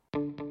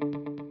Thank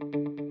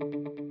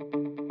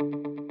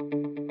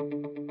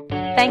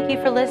you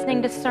for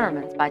listening to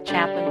Sermons by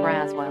Chaplain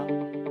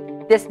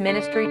Braswell. This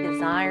ministry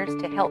desires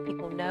to help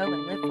people know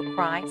and live for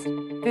Christ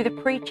through the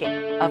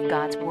preaching of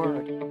God's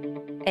Word.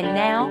 And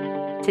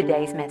now,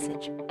 today's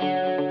message.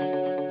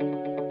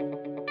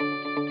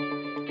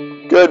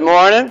 Good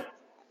morning.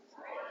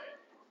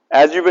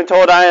 As you've been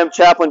told, I am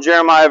Chaplain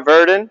Jeremiah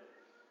Verdon.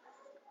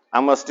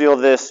 I'm going to steal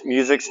this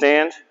music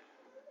stand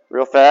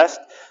real fast.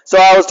 So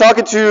I was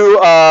talking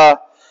to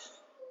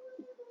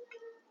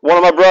one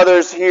of my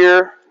brothers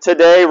here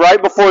today, right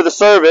before the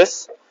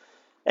service,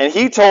 and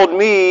he told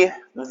me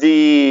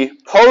the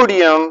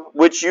podium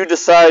which you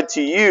decide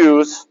to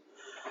use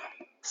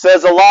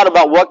says a lot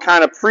about what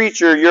kind of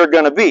preacher you're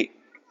going to be.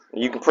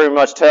 You can pretty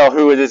much tell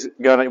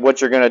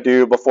what you're going to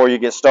do before you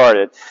get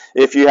started.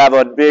 If you have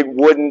a big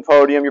wooden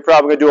podium, you're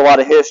probably going to do a lot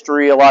of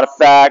history, a lot of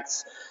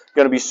facts,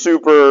 going to be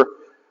super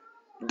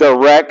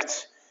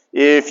direct.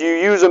 If you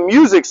use a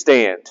music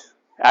stand,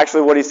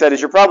 actually what he said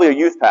is you're probably a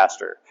youth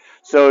pastor.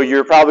 So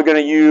you're probably going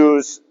to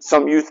use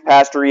some youth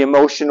pastory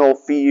emotional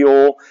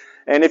feel.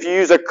 And if you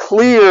use a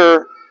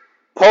clear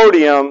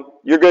podium,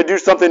 you're going to do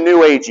something new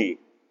agey,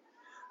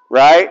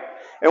 right?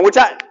 And which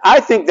I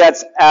think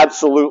that's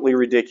absolutely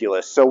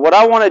ridiculous. So what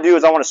I want to do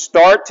is I want to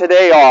start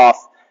today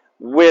off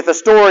with a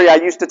story I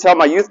used to tell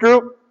my youth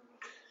group.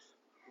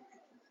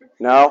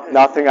 No,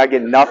 nothing. I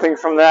get nothing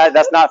from that.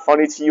 That's not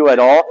funny to you at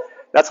all.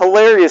 That's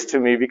hilarious to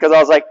me because I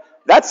was like,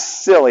 that's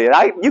silly.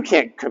 You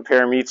can't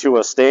compare me to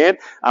a stand.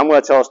 I'm going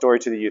to tell a story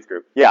to the youth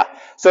group. Yeah.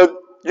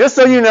 So just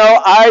so you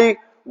know, I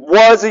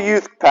was a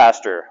youth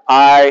pastor.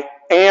 I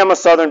am a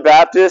Southern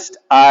Baptist.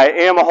 I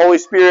am a Holy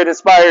Spirit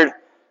inspired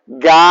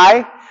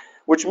guy,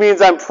 which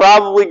means I'm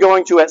probably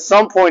going to at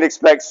some point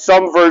expect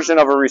some version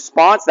of a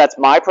response. That's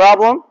my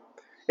problem.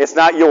 It's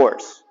not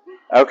yours.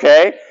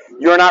 Okay?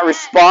 You're not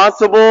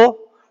responsible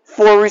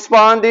for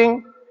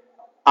responding.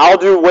 I'll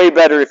do way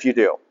better if you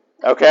do.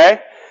 Okay?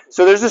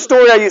 So there's a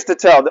story I used to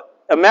tell.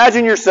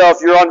 Imagine yourself,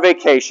 you're on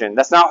vacation.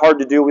 That's not hard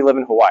to do. We live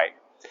in Hawaii.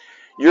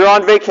 You're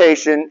on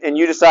vacation and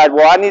you decide,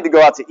 well, I need to go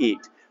out to eat.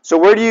 So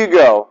where do you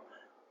go?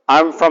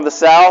 I'm from the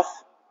South.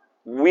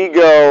 We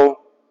go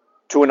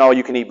to an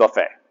all-you-can-eat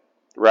buffet,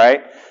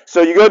 right?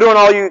 So you go to an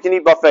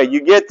all-you-can-eat buffet. You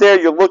get there,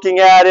 you're looking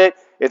at it.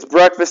 It's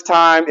breakfast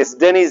time. It's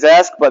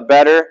Denny's-esque, but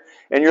better.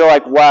 And you're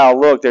like, wow,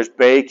 look, there's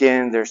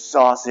bacon, there's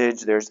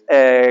sausage, there's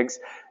eggs,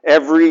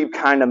 every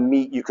kind of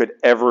meat you could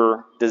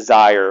ever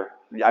desire.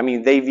 I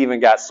mean, they've even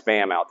got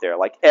Spam out there.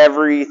 Like,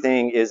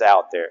 everything is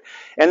out there.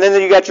 And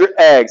then you got your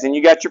eggs, and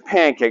you got your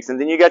pancakes,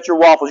 and then you got your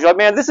waffles. You're like,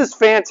 man, this is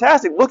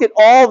fantastic. Look at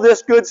all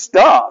this good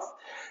stuff.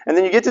 And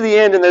then you get to the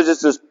end, and there's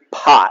just this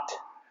pot.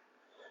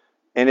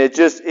 And it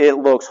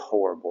looks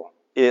horrible.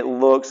 It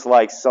looks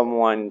like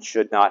someone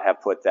should not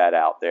have put that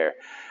out there.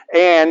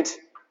 And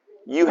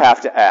you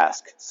have to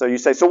ask. So you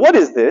say, so what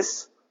is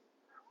this?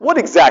 What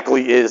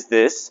exactly is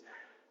this?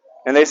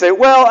 And they say,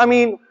 well, I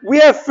mean, we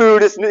have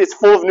food. It's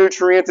full of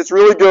nutrients. It's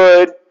really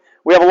good.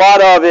 We have a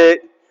lot of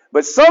it.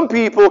 But some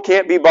people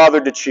can't be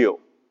bothered to chew.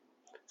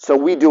 So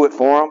we do it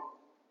for them.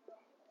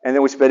 And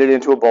then we spit it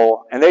into a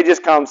bowl. And they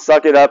just come,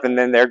 suck it up, and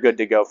then they're good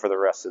to go for the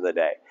rest of the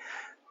day.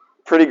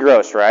 Pretty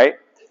gross, right?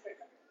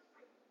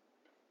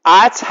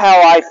 That's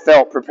how I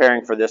felt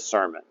preparing for this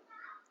sermon.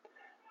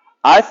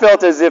 I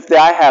felt as if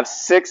I have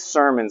 6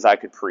 sermons I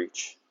could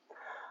preach.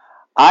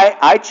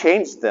 I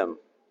changed them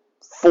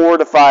 4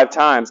 to 5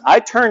 times.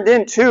 I turned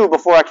in 2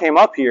 before I came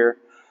up here,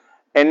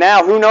 and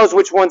now who knows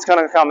which one's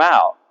going to come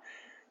out.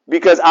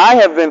 Because I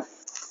have been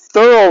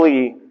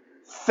thoroughly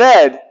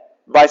fed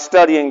by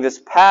studying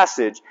this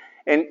passage.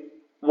 And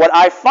what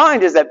I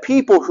find is that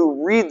people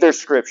who read their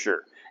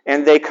scripture,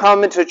 and they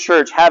come into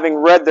church having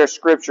read their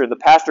scripture, the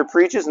pastor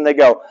preaches, and they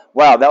go,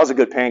 wow, that was a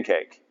good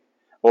pancake.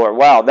 Or,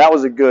 wow, that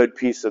was a good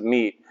piece of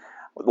meat.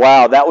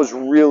 Wow, that was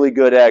really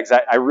good eggs.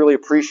 I really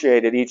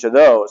appreciated each of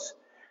those.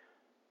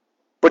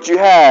 But you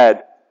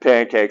had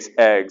pancakes,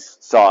 eggs,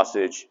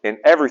 sausage, and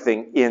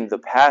everything in the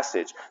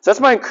passage. So that's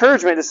my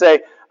encouragement to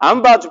say, I'm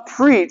about to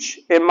preach,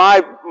 and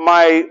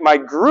my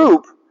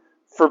group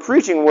for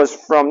preaching was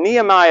from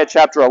Nehemiah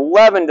chapter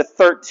 11 to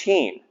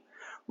 13.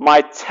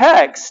 My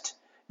text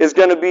is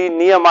going to be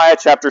Nehemiah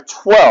chapter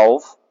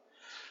 12,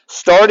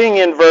 starting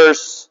in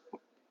verse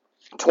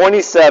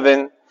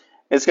 27.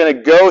 It's going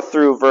to go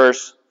through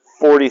verse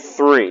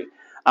 43.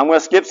 I'm going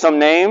to skip some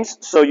names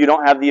so you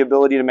don't have the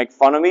ability to make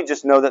fun of me.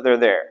 Just know that they're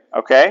there,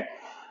 okay?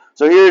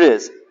 So here it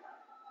is.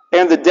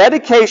 And the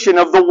dedication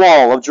of the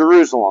wall of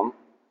Jerusalem,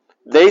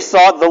 they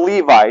sought the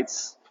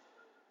Levites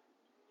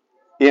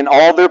in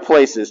all their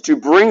places to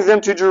bring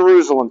them to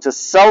Jerusalem to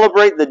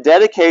celebrate the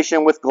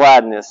dedication with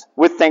gladness,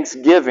 with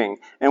thanksgiving,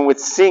 and with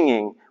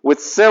singing, with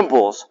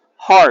cymbals,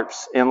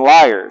 harps, and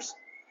lyres.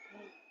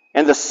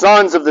 And the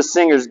sons of the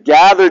singers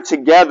gathered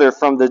together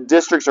from the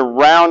districts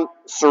around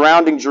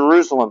surrounding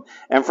Jerusalem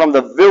and from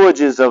the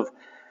villages of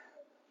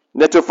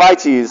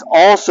Netophates,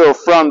 also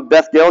from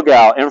Beth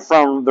Gilgal and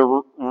from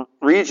the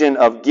region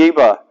of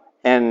Geba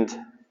and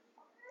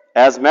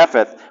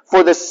Asmapheth.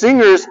 For the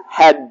singers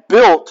had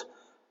built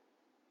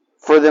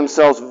for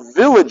themselves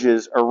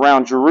villages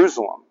around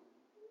Jerusalem.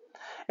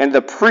 And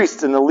the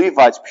priests and the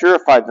Levites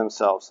purified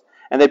themselves,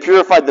 and they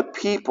purified the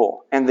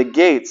people and the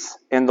gates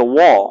and the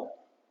wall.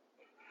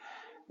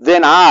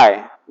 Then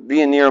I,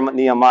 being near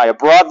Nehemiah,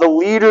 brought the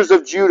leaders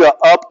of Judah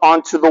up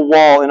onto the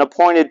wall and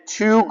appointed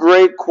 2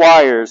 great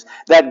choirs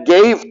that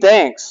gave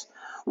thanks.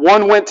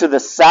 One went to the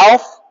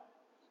south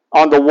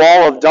on the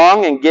wall of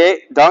Dung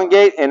Gate,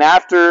 and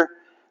after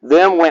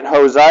them went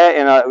Hosea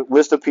and a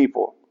list of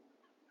people.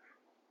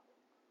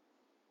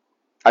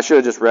 I should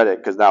have just read it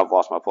because now I've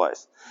lost my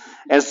place.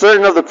 And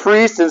certain of the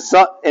priests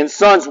and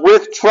sons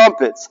with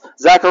trumpets,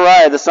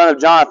 Zechariah the son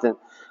of Jonathan,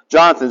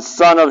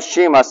 son of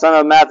Shema, son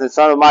of Mathan,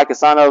 son of Micah,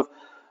 son of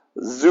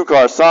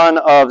Zuccur, son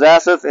of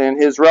Zasaph,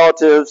 and his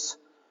relatives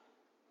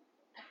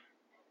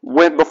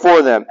went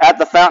before them. At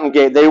the fountain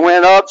gate, they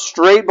went up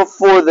straight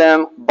before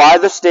them by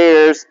the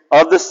stairs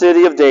of the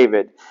city of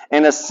David,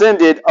 and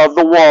ascended of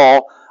the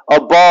wall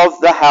above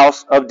the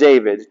house of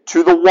David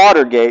to the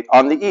water gate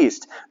on the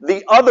east.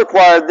 The other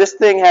choir, this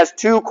thing has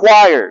 2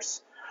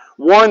 choirs.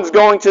 One's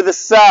going to the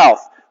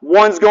south,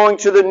 one's going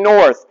to the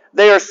north.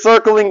 They are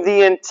circling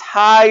the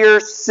entire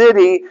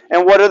city,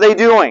 and what are they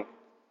doing?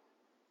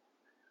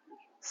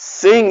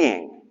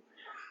 Singing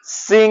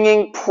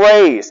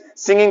praise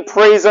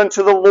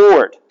unto the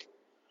Lord.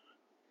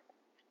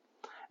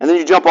 And then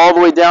you jump all the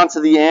way down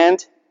to the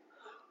end. It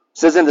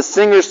says, and the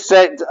singers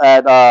said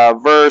at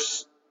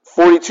verse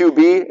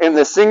 42b, and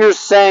the singers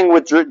sang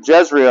with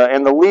Jezreel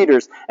and the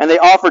leaders, and they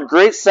offered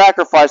great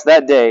sacrifice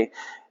that day,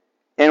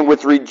 and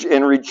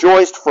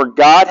rejoiced, for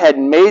God had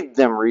made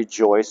them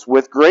rejoice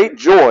with great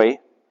joy.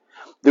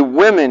 The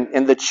women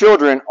and the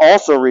children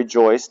also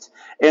rejoiced,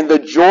 and the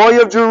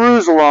joy of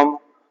Jerusalem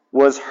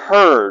was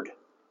heard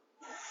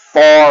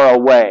far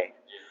away.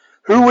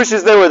 Who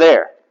wishes they were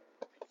there?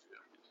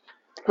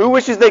 Who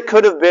wishes they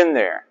could have been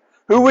there?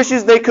 Who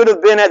wishes they could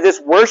have been at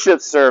this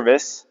worship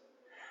service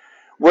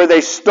where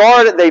they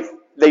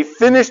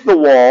finished the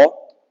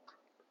wall,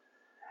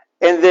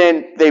 and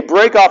then they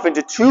break off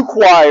into 2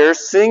 choirs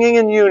singing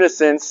in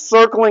unison,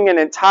 circling an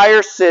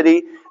entire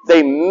city.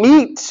 They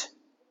meet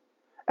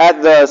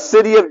at the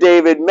city of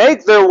David,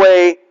 make their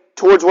way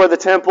towards where the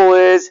temple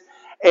is,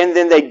 and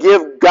then they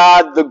give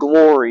God the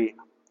glory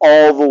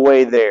all the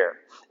way there.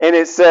 And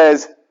it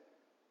says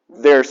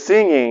their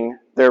singing,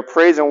 their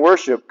praise and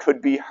worship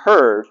could be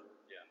heard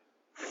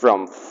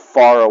from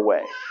far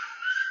away.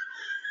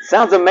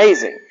 Sounds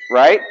amazing,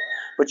 right?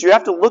 But you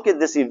have to look at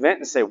this event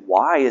and say,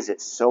 why is it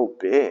so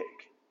big?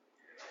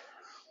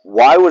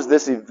 Why was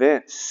this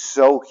event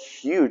so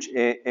huge?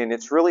 And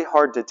it's really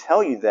hard to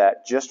tell you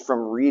that just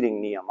from reading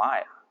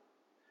Nehemiah.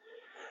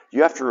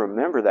 You have to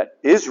remember that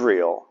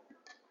Israel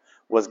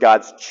was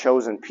God's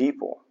chosen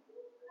people.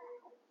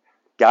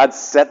 God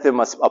set them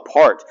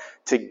apart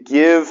to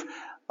give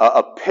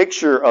a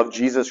picture of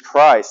Jesus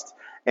Christ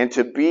and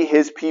to be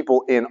His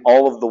people in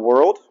all of the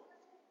world.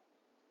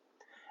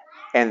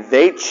 And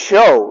they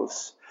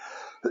chose,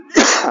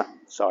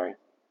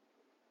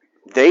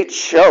 they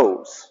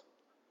chose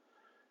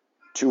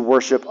to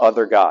worship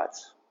other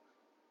gods.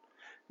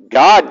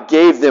 God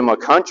gave them a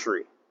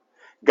country.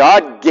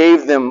 God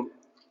gave them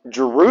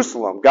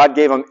Jerusalem. God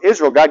gave them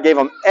Israel. God gave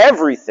them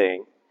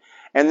everything.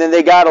 And then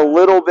they got a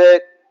little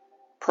bit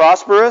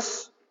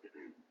prosperous.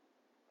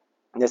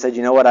 And they said,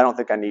 you know what? I don't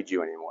think I need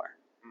you anymore.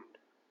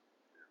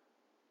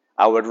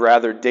 I would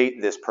rather date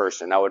this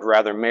person. I would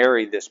rather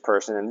marry this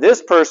person. And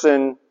this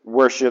person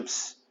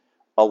worships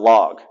a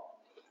log.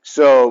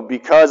 So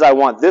because I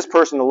want this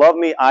person to love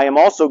me, I am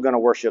also going to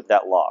worship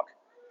that log.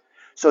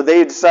 So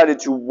they decided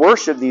to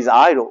worship these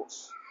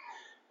idols.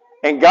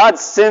 And God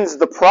sends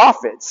the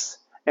prophets.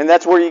 And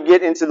that's where you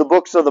get into the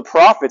books of the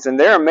prophets. And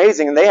they're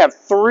amazing. And they have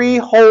 3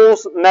 whole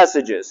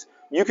messages.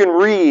 You can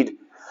read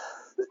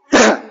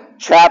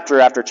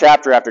chapter after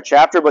chapter after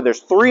chapter, but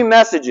there's 3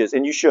 messages,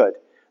 and you should.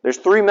 There's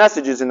 3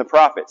 messages in the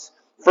prophets.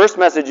 First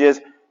message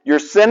is, you're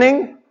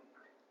sinning,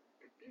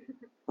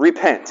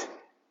 repent.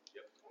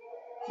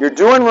 You're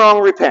doing wrong,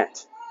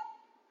 repent.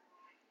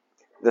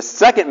 The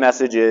second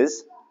message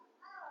is,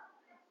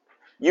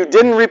 you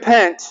didn't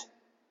repent,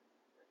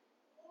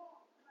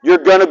 you're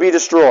going to be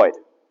destroyed.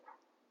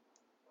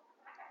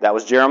 That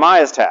was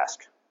Jeremiah's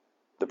task,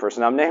 the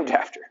person I'm named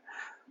after,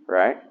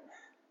 right?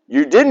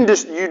 You didn't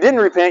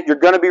repent, you're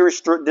going to be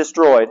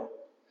destroyed.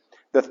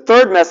 The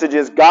third message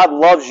is, God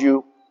loves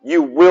you,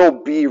 you will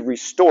be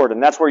restored.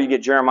 And that's where you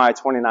get Jeremiah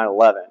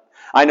 29:11.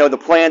 I know the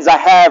plans I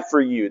have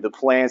for you, the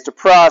plans to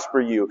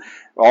prosper you.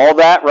 All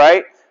that,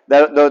 right?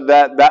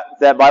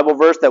 That Bible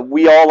verse that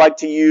we all like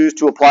to use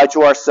to apply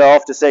to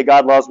ourselves to say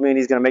God loves me and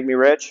He's going to make me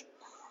rich.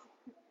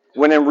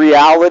 When in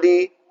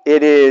reality,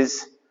 it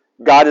is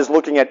God is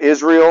looking at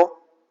Israel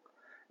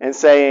and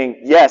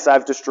saying, yes,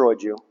 I've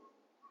destroyed you.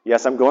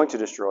 Yes, I'm going to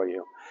destroy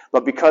you.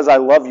 But because I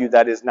love you,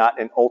 that is not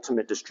an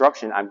ultimate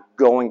destruction. I'm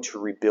going to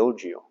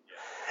rebuild you.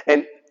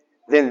 And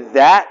then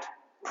that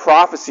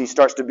prophecy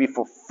starts to be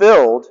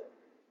fulfilled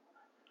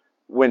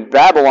when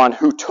Babylon,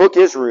 who took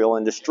Israel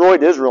and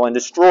destroyed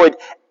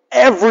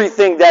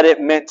everything that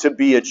it meant to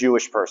be a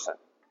Jewish person.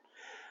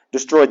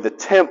 destroyed the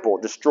temple,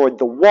 destroyed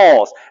the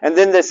walls. And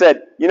then they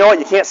said, you know what,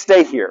 you can't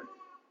stay here.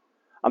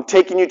 I'm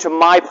taking you to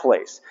my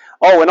place.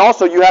 Oh, and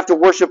also you have to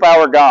worship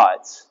our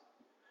gods.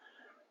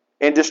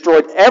 And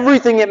destroyed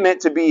everything it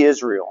meant to be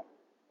Israel.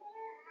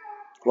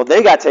 Well,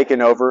 they got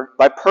taken over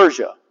by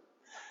Persia.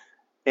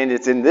 And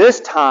it's in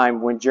this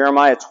time when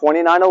Jeremiah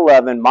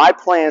 29:11, my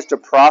plans to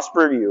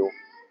prosper you,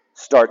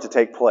 start to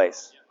take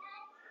place.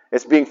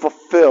 It's being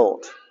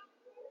fulfilled.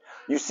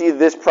 You see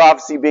this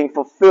prophecy being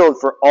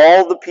fulfilled for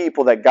all the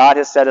people that God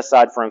has set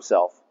aside for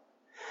himself.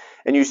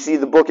 And you see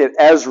the book of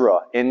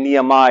Ezra and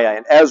Nehemiah.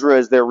 And Ezra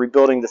is there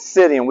rebuilding the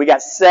city. And we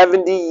got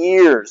 70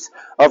 years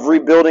of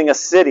rebuilding a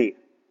city.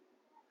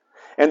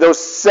 And those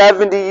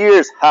 70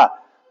 years,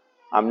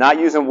 I'm not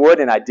using wood,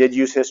 and I did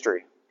use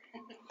history.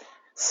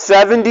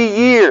 70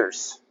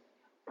 years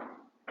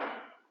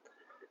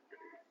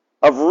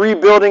of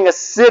rebuilding a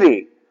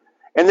city.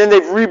 And then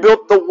they've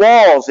rebuilt the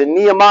walls in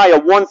Nehemiah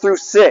 1 through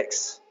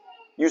 6.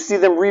 You see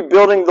them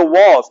rebuilding the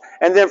walls.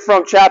 And then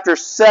from chapter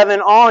 7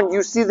 on,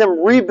 you see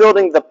them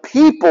rebuilding the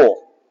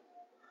people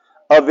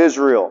of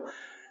Israel.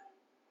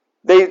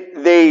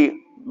 They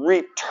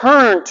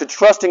return to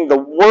trusting the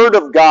Word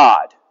of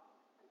God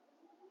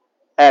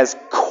as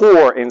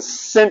core and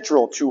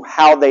central to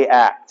how they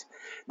act.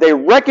 They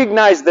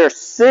recognize their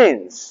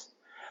sins,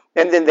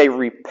 and then they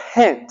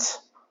repent.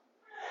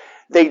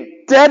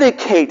 They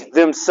dedicate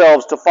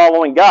themselves to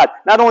following God.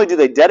 Not only do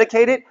they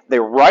dedicate it, they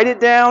write it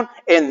down,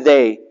 and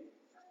they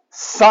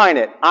sign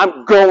it.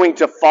 I'm going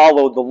to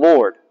follow the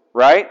Lord,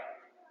 right?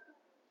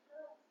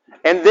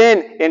 And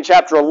then in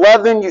chapter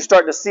 11, you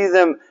start to see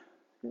them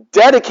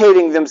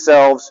dedicating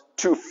themselves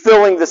to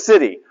filling the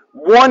city.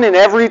 1 in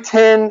every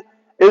 10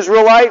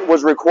 Israelite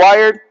was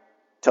required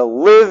to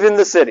live in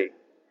the city,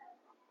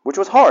 which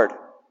was hard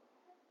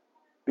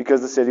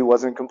because the city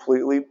wasn't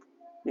completely,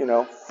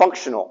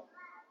 functional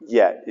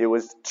yet. It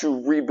was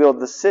to rebuild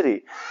the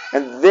city.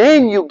 And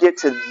then you get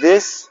to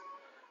this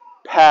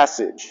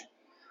passage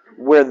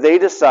where they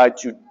decide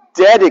to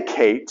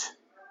dedicate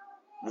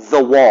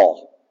the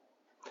wall.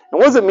 And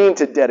what does it mean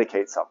to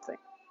dedicate something?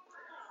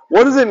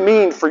 What does it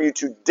mean for you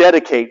to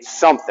dedicate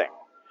something?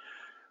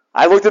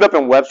 I looked it up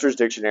in Webster's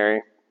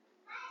dictionary.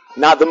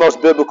 Not the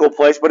most biblical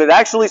place, but it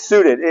actually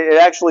suited. It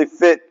actually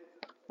fit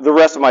the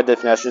rest of my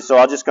definition, so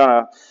I'll just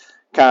kind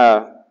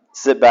of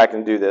sit back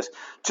and do this.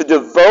 To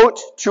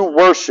devote to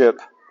worship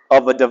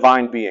of a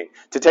divine being.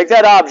 To take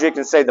that object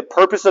and say the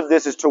purpose of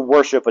this is to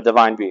worship a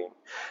divine being.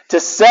 To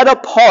set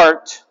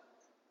apart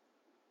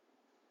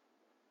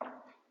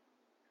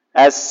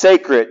as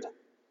sacred.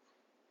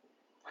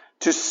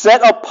 To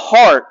set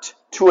apart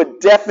to a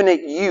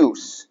definite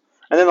use.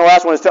 And then the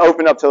last one is to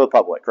open up to the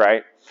public,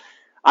 right?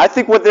 I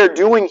think what they're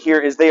doing here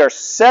is they are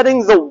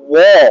setting the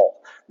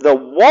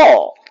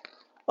wall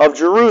of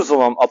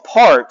Jerusalem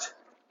apart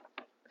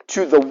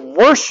to the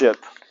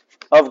worship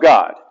of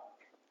God.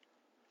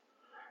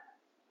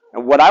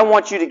 And what I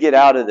want you to get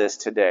out of this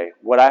today,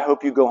 what I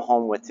hope you go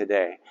home with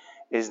today,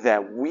 is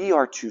that we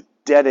are to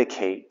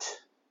dedicate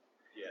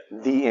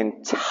the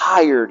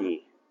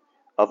entirety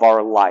of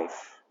our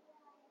life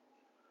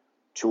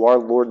to our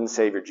Lord and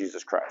Savior,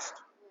 Jesus Christ.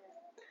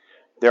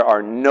 There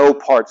are no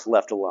parts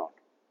left alone.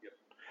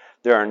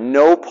 There are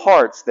no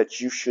parts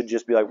that you should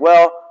just be like,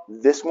 well,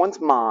 this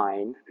one's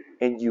mine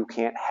and you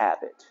can't have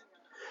it.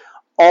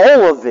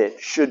 All of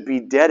it should be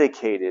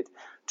dedicated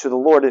to the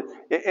Lord.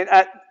 And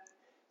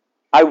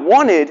I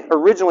wanted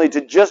originally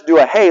to just do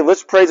hey,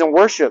 let's praise and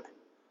worship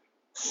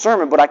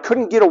sermon, but I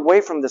couldn't get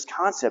away from this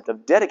concept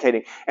of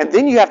dedicating. And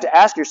then you have to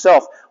ask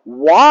yourself,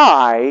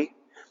 why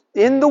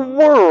in the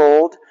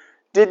world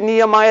did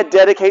Nehemiah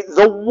dedicate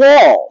the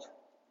wall?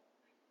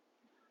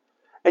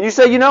 And you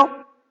say,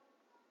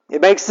 it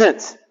makes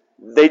sense.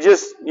 They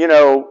just,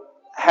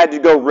 had to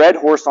go red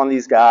horse on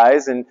these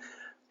guys and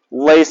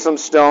lay some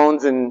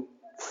stones and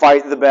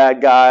fight the bad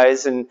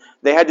guys. And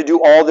they had to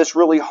do all this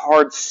really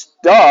hard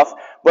stuff.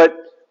 But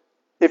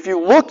if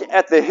you look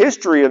at the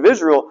history of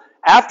Israel,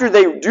 after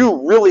they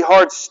do really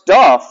hard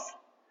stuff,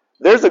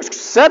 there's a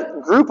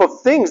set group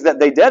of things that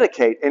they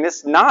dedicate. And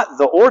it's not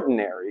the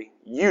ordinary,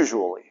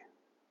 usually.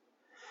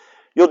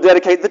 You'll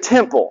dedicate the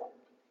temple.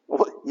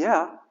 Well,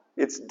 yeah.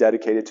 It's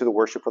dedicated to the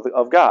worship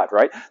of God,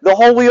 right? The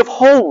Holy of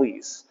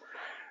Holies.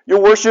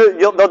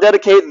 They'll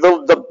dedicate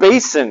the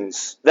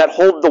basins that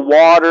hold the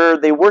water.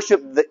 They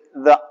worship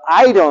the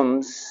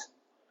items.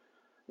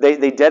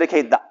 They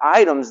dedicate the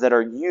items that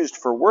are used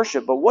for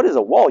worship. But what is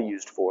a wall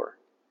used for?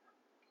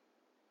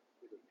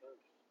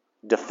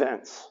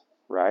 Defense,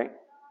 right?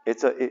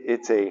 It's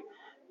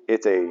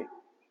a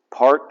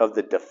part of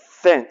the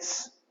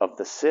defense of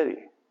the city.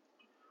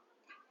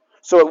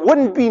 So it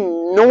wouldn't be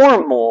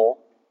normal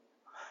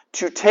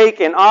to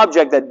take an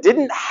object that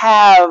didn't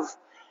have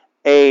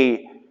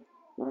a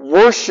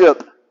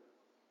worship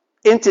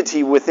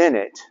entity within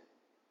it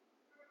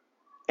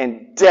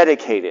and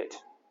dedicate it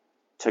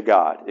to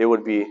God. It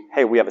would be,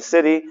 hey, we have a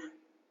city.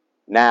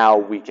 Now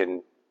we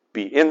can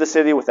be in the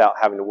city without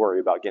having to worry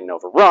about getting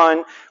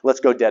overrun. Let's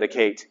go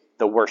dedicate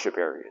the worship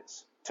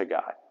areas to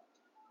God.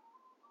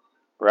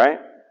 Right?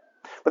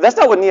 But that's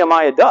not what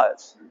Nehemiah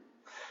does.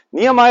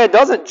 Nehemiah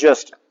doesn't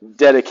just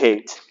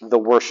dedicate the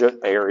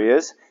worship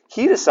areas.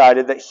 He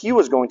decided that he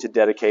was going to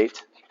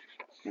dedicate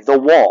the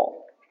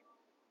wall.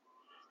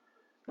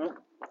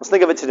 Let's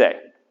think of it today.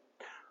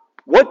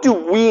 What do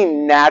we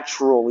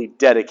naturally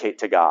dedicate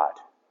to God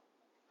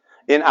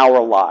in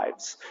our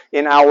lives,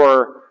 in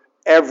our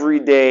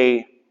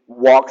everyday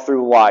walk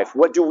through life?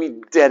 What do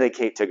we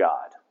dedicate to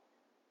God?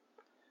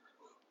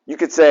 You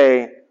could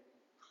say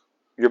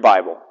your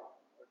Bible.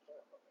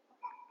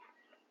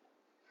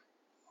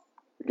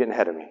 You're getting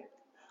ahead of me.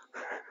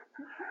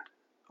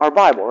 Our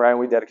Bible, right?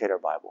 We dedicate our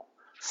Bible.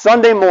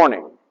 Sunday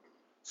morning,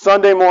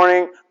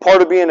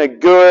 part of being a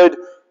good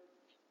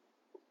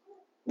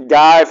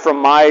guy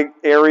from my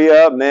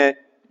area meant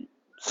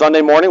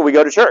Sunday morning we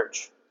go to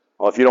church.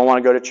 Well, if you don't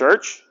want to go to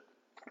church,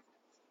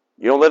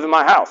 you don't live in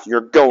my house.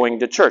 You're going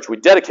to church. We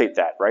dedicate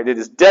that, right? It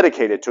is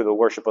dedicated to the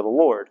worship of the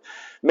Lord.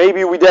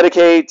 Maybe we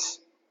dedicate,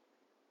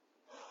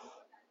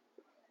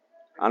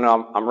 I don't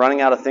know, I'm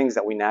running out of things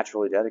that we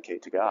naturally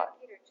dedicate to God.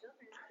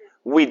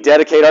 We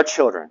dedicate our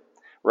children,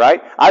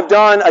 right? I've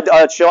done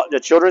a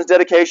children's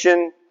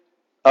dedication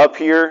up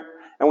here,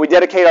 and we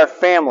dedicate our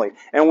family,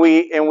 and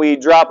we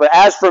drop it.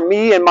 As for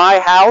me and my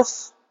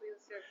house,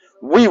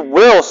 we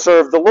will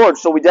serve the Lord.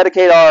 So we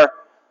dedicate our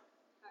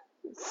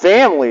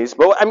families.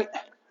 But I mean,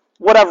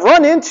 what I've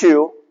run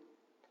into,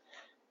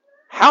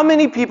 how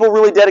many people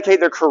really dedicate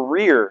their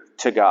career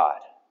to God?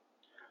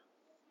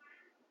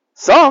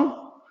 Some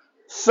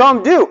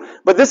do.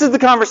 But this is the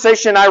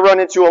conversation I run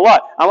into a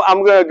lot.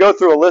 I'm going to go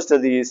through a list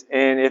of these,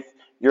 and if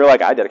you're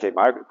like, I dedicate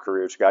my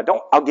career to God,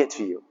 I'll get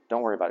to you.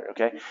 Don't worry about it,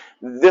 okay?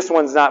 This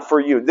one's not for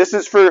you. This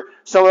is for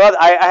some of us.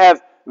 I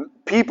have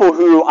people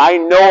who I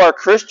know are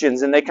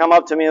Christians, and they come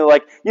up to me and they're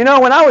like,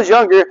 when I was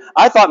younger,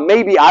 I thought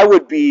maybe I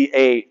would be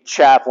a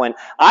chaplain.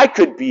 I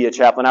could be a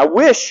chaplain. I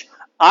wish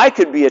I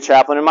could be a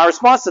chaplain. And my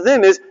response to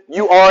them is,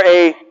 you are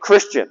a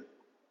Christian.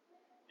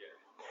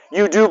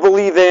 You do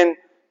believe in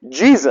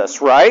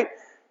Jesus, right?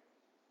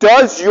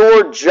 Does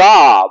your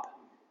job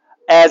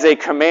as a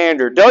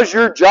commander, does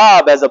your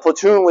job as a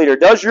platoon leader,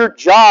 does your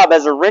job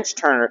as a wrench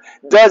turner,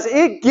 does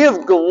it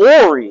give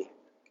glory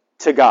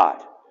to God?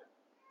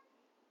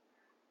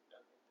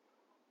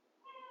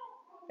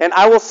 And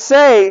I will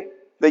say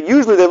that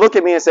usually they look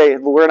at me and say,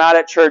 we're not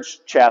at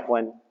church,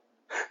 chaplain.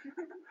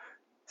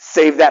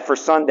 Save that for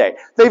Sunday.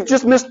 They've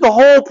just missed the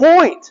whole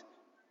point.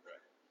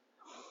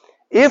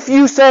 If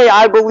you say,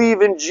 I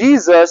believe in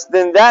Jesus,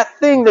 then that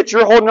thing that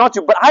you're holding on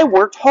to, but I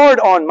worked hard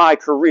on my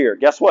career.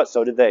 Guess what?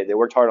 So did they. They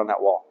worked hard on that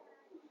wall.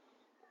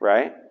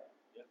 Right?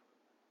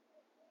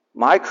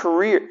 My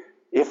career,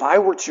 if I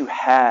were to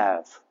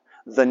have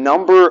the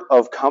number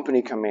of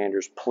company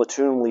commanders,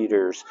 platoon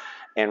leaders,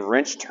 and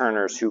wrench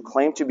turners who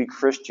claim to be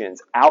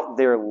Christians out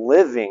there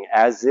living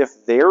as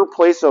if their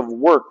place of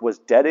work was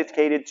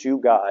dedicated to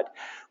God,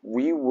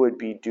 we would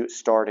be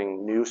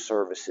starting new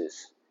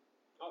services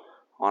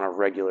on a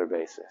regular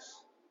basis.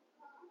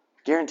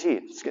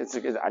 Guaranteed.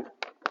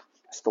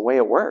 It's the way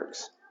it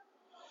works.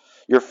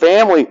 Your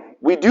family,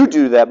 we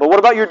do that. But what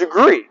about your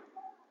degree?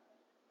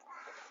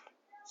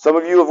 Some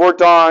of you have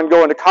worked on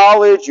going to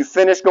college. You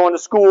finished going to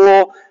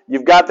school.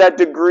 You've got that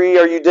degree.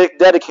 Are you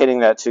dedicating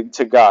that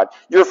to God?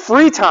 Your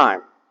free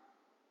time.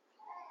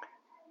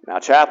 Now,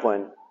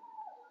 chaplain,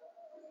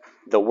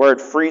 the word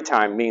free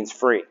time means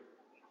free.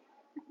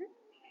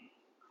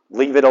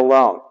 Leave it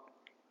alone.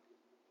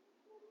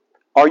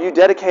 Are you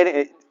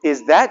dedicating?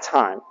 Is that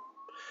time?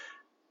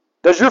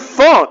 Does your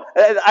phone?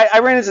 I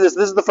ran into this.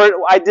 This is the first.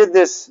 I did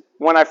this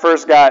when I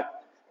first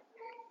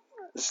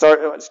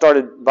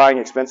started buying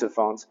expensive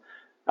phones.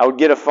 I would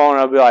get a phone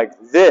and I'd be like,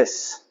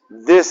 this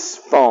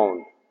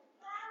phone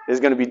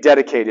is going to be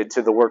dedicated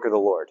to the work of the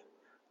Lord.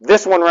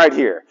 This one right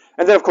here.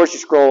 And then, of course, you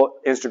scroll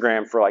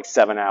Instagram for like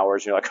 7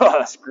 hours. And you're like, oh,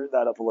 I screwed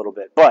that up a little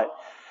bit. But,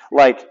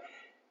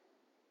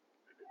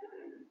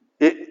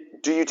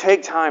 do you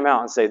take time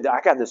out and say,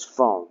 I got this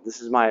phone.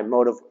 This is my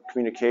mode of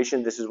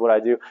communication. This is what I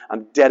do.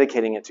 I'm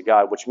dedicating it to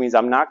God, which means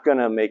I'm not going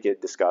to make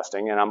it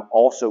disgusting. And I'm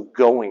also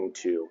going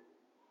to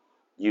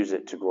use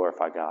it to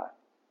glorify God.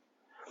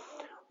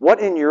 What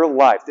in your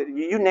life,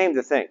 you named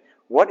the thing,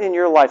 what in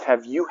your life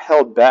have you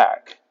held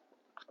back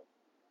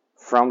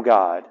from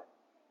God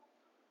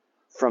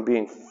from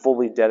being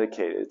fully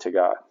dedicated to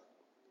God?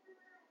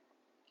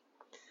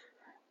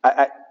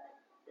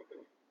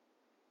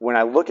 When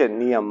I look at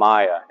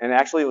Nehemiah, and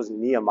actually it was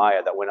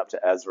Nehemiah that went up to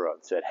Ezra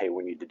and said, hey,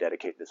 we need to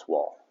dedicate this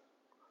wall.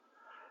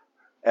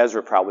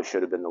 Ezra probably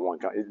should have been the one.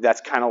 That's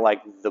kind of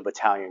like the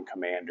battalion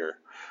commander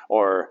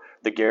or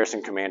the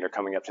garrison commander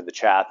coming up to the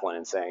chaplain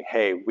and saying,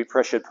 hey, we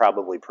should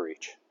probably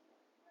preach.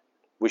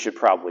 We should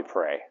probably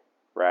pray,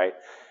 right?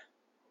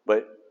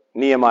 But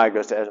Nehemiah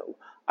goes to Ezra.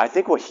 I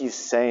think what he's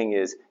saying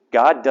is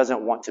God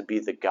doesn't want to be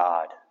the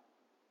God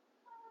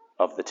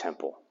of the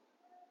temple.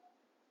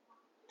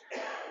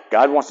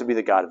 God wants to be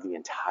the God of the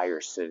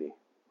entire city.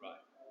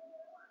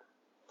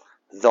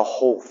 The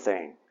whole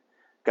thing.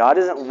 God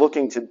isn't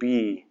looking to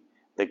be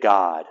the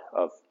God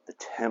of the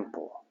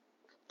temple.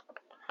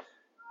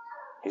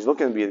 He's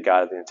looking to be the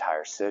God of the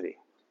entire city.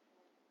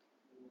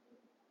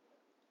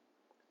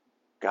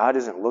 God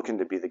isn't looking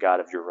to be the God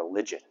of your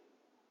religion.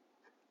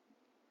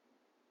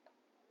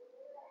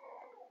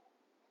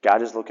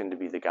 God is looking to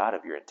be the God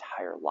of your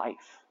entire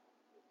life.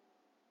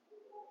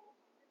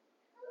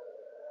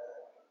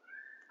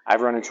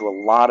 I've run into a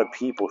lot of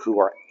people who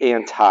are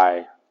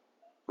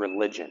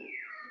anti-religion.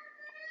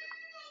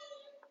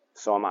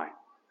 So am I.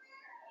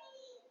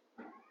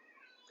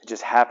 It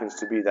just happens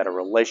to be that a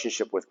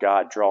relationship with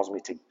God draws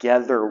me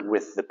together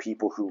with the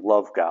people who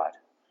love God.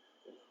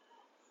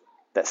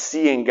 That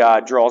seeing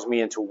God draws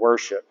me into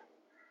worship.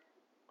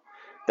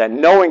 That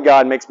knowing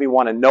God makes me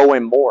want to know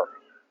Him more.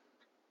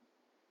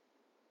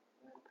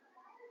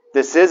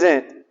 This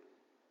isn't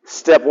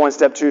step 1,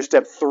 step 2,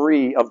 step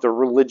 3 of the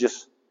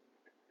religious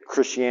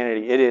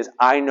Christianity. It is,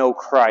 I know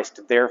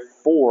Christ,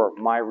 therefore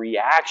my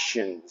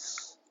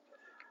reactions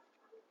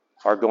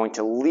are going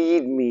to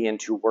lead me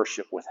into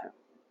worship with Him.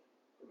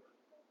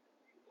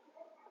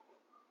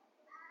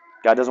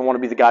 God doesn't want to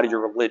be the God of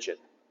your religion.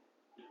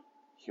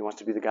 He wants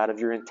to be the God of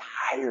your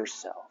entire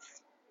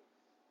self.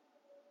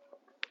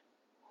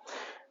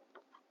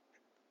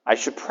 I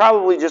should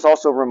probably just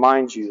also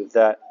remind you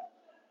that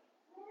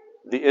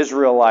the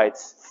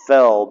Israelites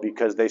fell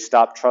because they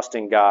stopped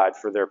trusting God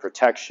for their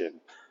protection.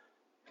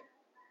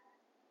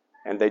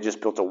 And they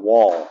just built a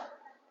wall.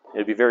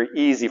 It'd be very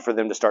easy for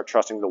them to start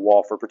trusting the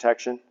wall for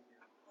protection.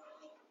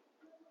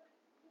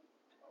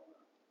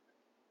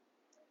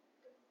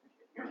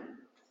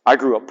 I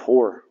grew up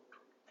poor.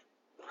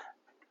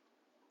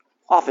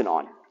 Off and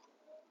on.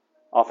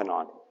 Off and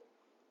on.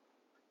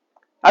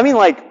 I mean,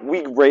 like,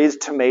 we raised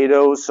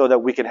tomatoes so that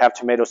we could have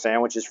tomato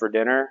sandwiches for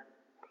dinner.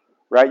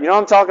 Right? You know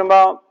what I'm talking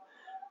about?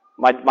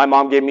 My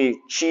mom gave me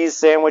cheese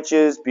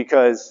sandwiches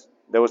because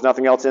there was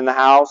nothing else in the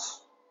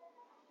house.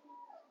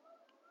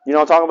 You know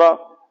what I'm talking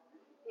about?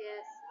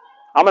 Yes.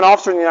 I'm an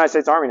officer in the United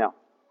States Army now.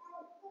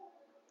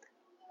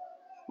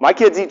 My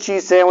kids eat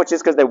cheese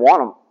sandwiches because they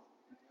want them.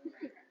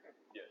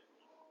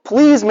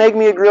 Please make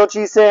me a grilled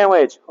cheese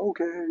sandwich.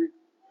 Okay.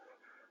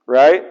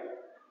 Right?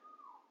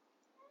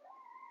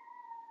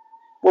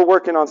 We're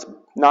working on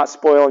not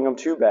spoiling them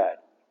too bad.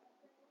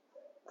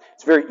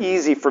 It's very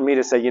easy for me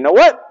to say, you know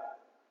what?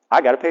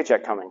 I got a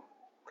paycheck coming.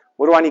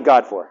 What do I need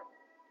God for?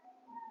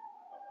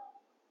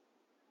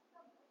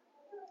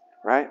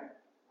 Right?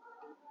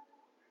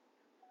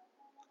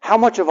 How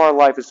much of our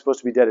life is supposed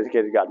to be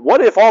dedicated to God?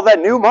 What if all that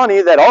new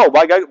money that, oh,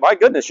 my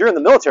goodness, you're in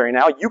the military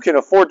now, you can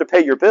afford to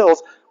pay your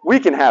bills, we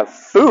can have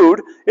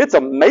food, it's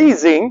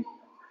amazing.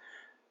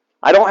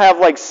 I don't have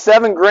like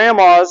 7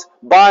 grandmas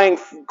buying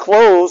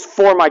clothes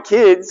for my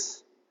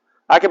kids.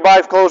 I can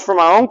buy clothes for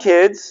my own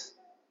kids.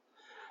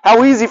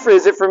 How easy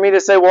is it for me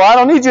to say, well, I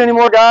don't need you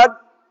anymore, God.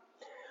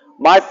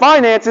 My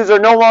finances are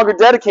no longer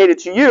dedicated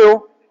to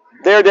you.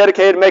 They're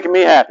dedicated to making me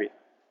happy.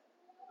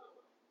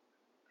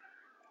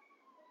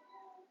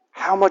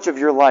 How much of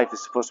your life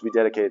is supposed to be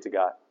dedicated to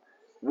God?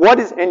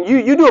 And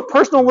you do a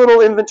personal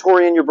little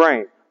inventory in your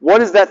brain.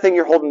 What is that thing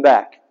you're holding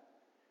back?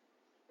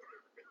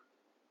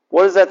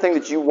 What is that thing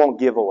that you won't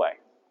give away?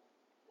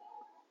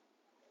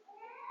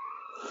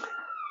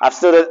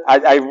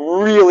 I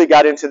really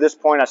got into this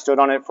point. I stood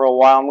on it for a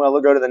while. I'm going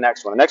to go to the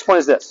next one. The next point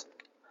is this.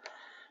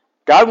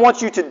 God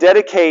wants you to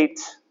dedicate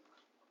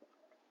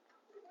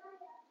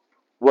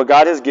what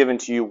God has given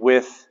to you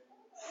with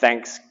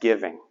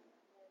thanksgiving.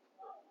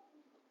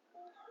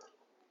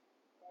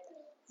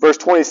 Verse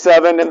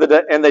 27, and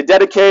the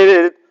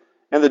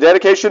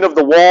dedication of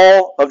the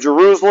wall of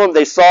Jerusalem,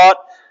 they sought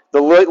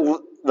the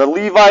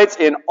Levites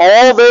in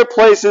all their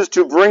places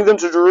to bring them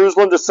to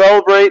Jerusalem to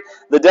celebrate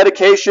the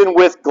dedication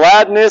with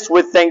gladness,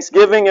 with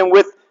thanksgiving, and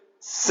with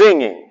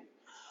singing.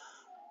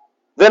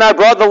 Then I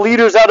brought the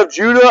leaders out of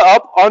Judah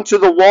up onto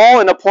the wall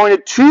and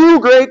appointed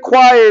 2 great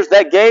choirs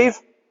that gave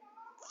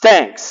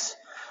thanks.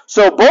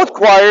 So both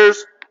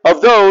choirs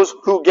of those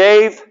who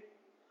gave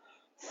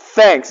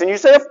thanks. And you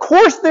say, of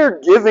course they're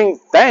giving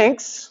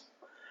thanks.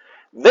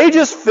 They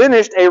just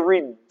finished a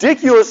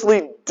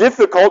ridiculously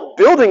difficult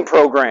building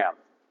program.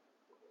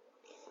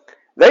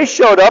 They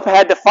showed up,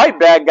 had to fight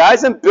bad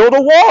guys, and build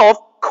a wall. Of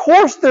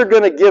course they're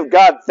going to give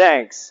God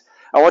thanks.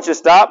 I want you to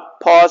stop,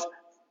 pause,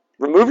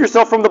 remove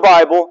yourself from the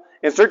Bible,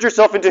 insert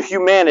yourself into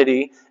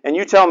humanity, and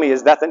you tell me,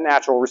 is that the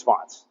natural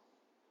response?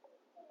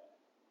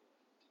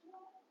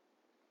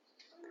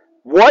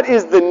 What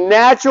is the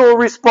natural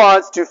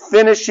response to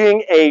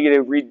finishing a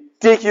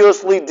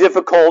ridiculously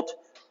difficult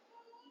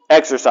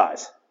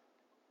exercise?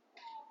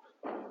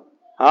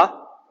 Huh?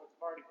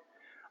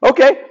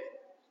 Okay.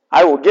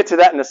 I will get to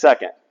that in a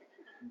second.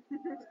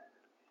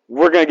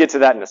 We're going to get to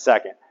that in a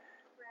second.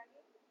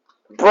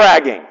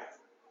 Bragging.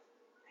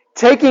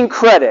 Taking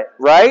credit,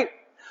 right?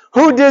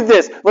 Who did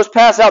this? Let's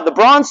pass out the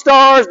Bronze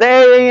Stars, the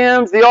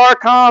AAMs, the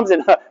ARCOMs,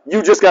 and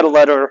you just got a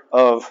letter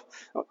of,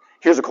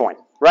 here's a coin,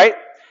 right?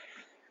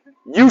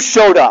 You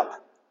showed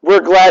up.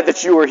 We're glad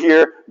that you were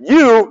here.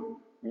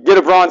 You get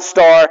a Bronze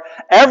Star.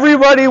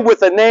 Everybody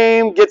with a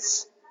name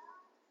gets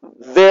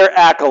their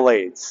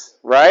accolades,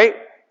 right?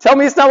 Tell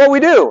me it's not what we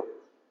do.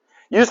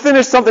 You just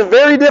finished something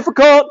very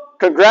difficult.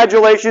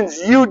 Congratulations,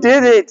 you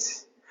did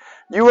it.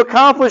 You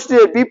accomplished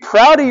it. Be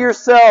proud of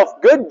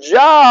yourself. Good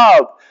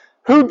job.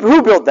 Who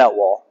built that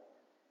wall?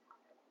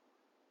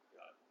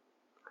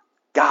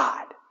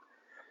 God.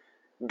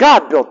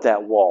 God built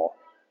that wall.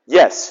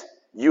 Yes,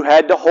 you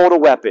had to hold a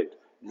weapon.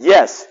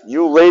 Yes,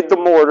 you laid the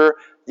mortar.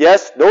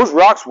 Yes, those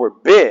rocks were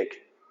big.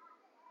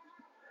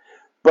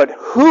 But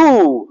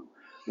who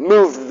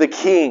moved the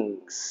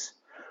kings?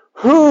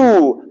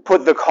 Who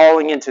put the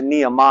calling into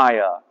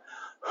Nehemiah?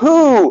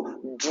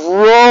 Who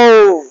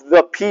drove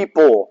the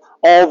people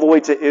all the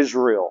way to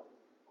Israel?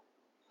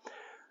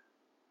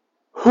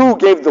 Who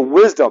gave the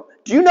wisdom?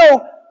 Do you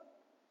know,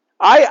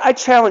 I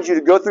challenge you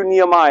to go through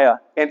Nehemiah,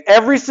 and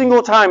every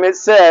single time it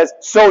says,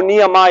 so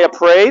Nehemiah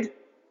prayed,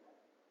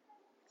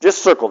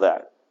 just circle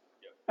that.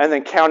 And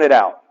then count it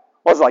out.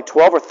 What was it, like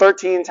 12 or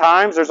 13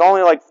 times? There's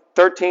only like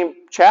 13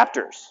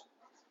 chapters.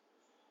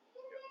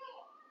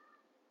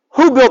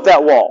 Who built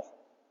that wall?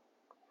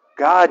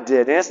 God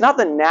did. And it's not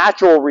the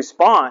natural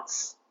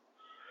response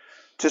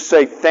to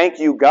say, thank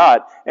you,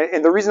 God.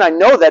 And the reason I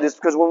know that is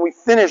because when we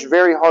finish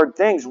very hard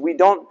things, we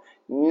don't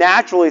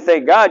naturally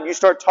thank God. You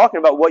start talking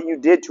about what you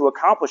did to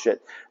accomplish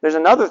it. There's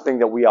another thing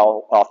that we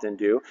all often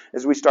do,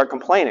 is we start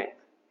complaining.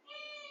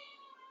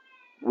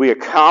 We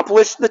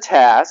accomplish the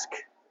task.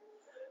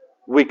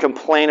 We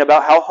complain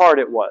about how hard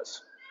it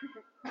was.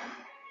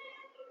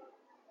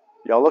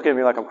 Y'all look at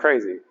me like I'm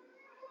crazy.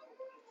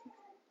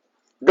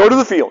 Go to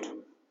the field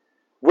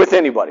with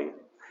anybody.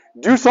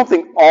 Do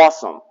something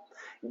awesome.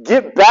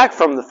 Get back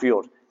from the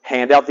field.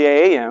 Hand out the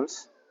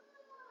AAMs.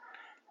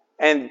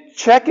 And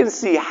check and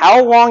see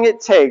how long it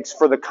takes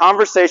for the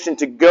conversation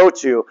to go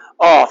to,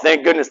 oh,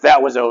 thank goodness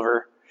that was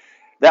over.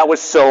 That was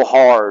so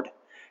hard.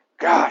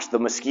 Gosh, the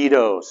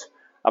mosquitoes.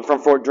 I'm from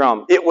Fort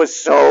Drum. It was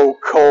so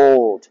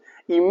cold.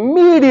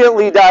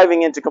 Immediately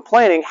diving into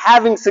complaining,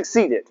 having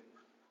succeeded.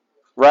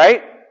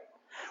 Right?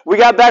 We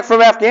got back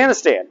from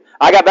Afghanistan.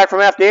 I got back from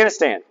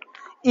Afghanistan.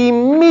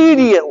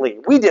 Immediately,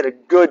 we did a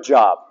good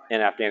job in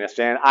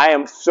Afghanistan. I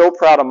am so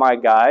proud of my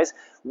guys.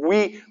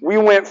 We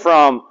went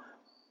from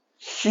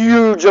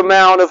huge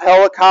amount of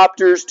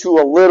helicopters to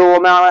a little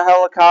amount of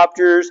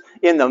helicopters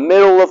in the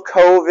middle of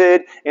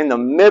COVID, in the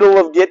middle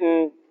of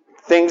getting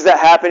things that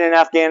happened in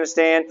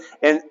Afghanistan,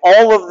 and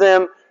all of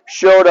them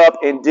showed up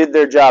and did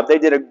their job. They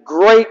did a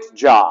great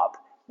job.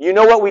 You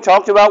know what we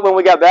talked about when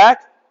we got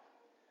back?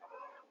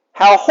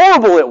 How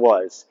horrible it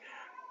was.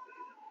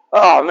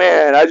 Oh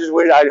man, I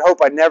hope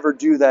I never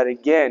do that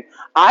again.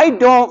 I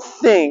don't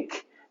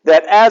think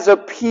that as a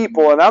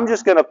people, and I'm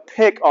just going to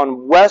pick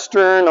on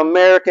Western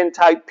American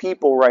type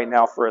people right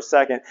now for a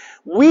second,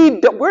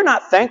 we're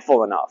not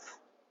thankful enough.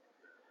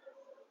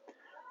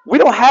 We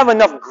don't have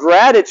enough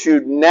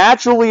gratitude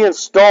naturally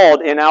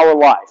installed in our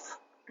life.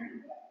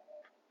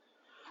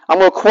 I'm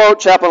going to quote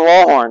Chaplain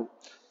Lawhorn.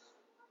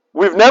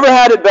 We've never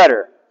had it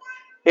better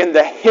in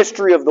the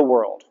history of the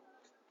world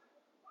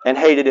and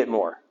hated it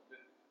more.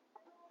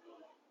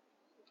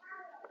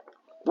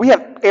 We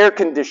have air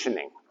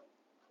conditioning.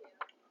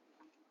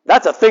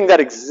 That's a thing that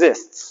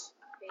exists.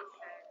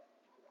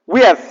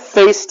 We have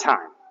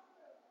FaceTime.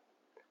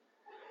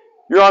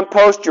 You're on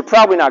post, you're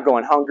probably not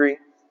going hungry.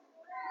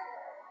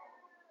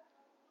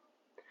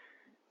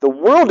 The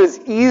world is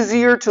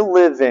easier to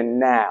live in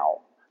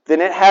now than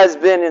it has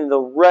been in the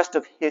rest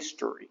of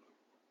history.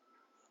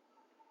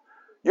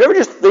 You ever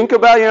just think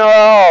about,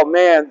 oh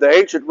man, the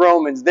ancient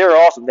Romans, they're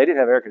awesome. They didn't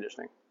have air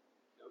conditioning.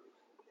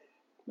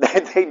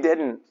 They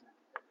didn't.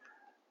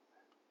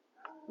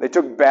 They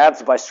took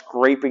baths by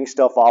scraping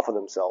stuff off of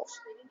themselves.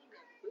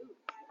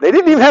 They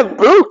didn't even have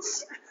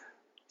boots.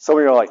 Some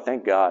of you are like,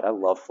 thank God, I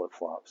love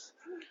flip-flops.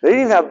 They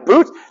didn't even have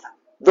boots.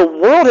 The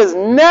world has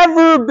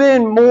never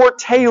been more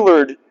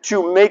tailored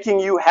to making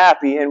you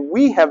happy, and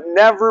we have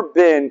never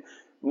been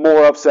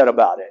more upset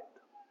about it.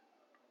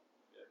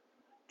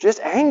 Just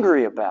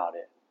angry about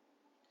it.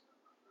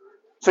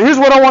 So here's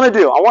what I want to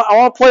do. I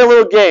want to play a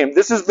little game.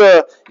 This is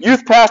the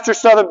youth pastor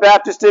Southern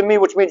Baptist in me,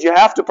 which means you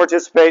have to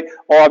participate,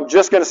 or I'm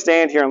just going to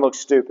stand here and look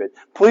stupid.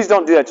 Please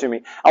don't do that to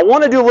me. I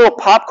want to do a little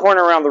popcorn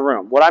around the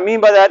room. What I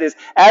mean by that is,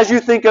 as you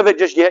think of it,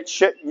 just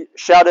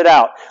shout it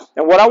out.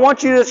 And what I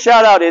want you to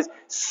shout out is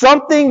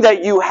something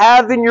that you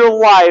have in your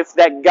life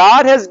that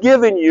God has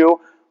given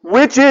you,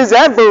 which is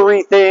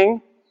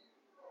everything,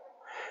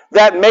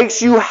 that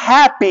makes you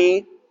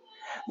happy,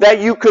 that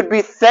you could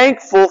be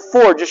thankful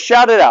for. Just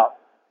shout it out.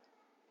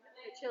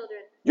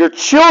 Your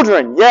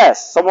children,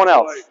 yes. Someone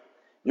else.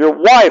 Your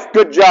wife,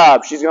 good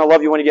job. She's going to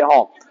love you when you get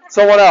home.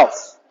 Someone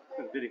else.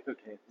 Video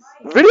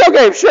games. Video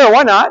games, sure,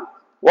 why not?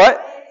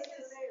 What?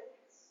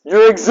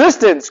 Your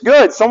existence,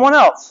 good. Someone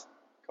else.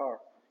 Car.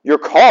 Your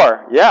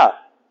car, yeah.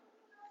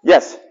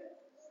 Yes.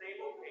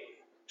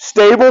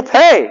 Stable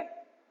pay.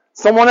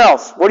 Someone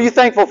else. What are you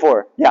thankful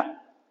for? Yeah. My mom.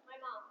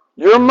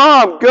 Your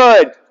mom,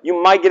 good.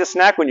 You might get a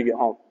snack when you get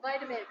home.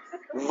 Vitamins.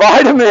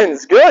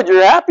 Vitamins, good.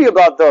 You're happy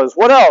about those.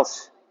 What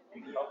else?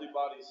 Healthy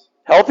bodies.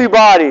 Healthy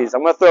bodies.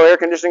 I'm going to throw air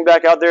conditioning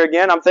back out there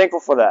again. I'm thankful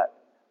for that.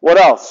 What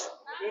else?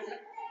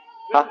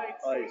 Huh?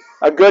 Ice.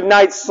 A good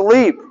night's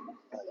sleep.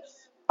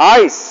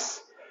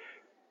 ice,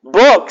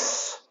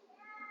 books,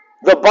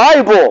 the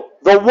Bible,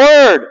 the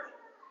Word,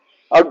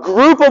 a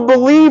group of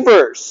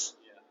believers.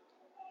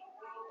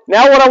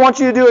 Now what I want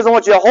you to do is I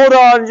want you to hold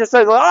on and just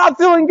say, oh, I'm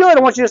feeling good.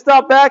 I want you to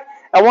stop back.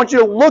 I want you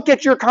to look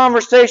at your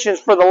conversations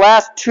for the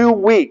last 2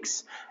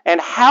 weeks. And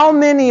how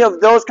many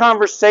of those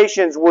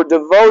conversations were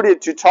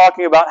devoted to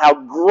talking about how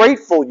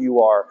grateful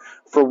you are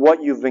for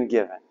what you've been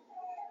given?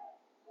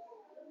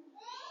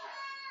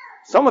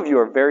 Some of you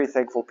are very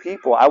thankful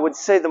people. I would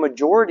say the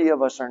majority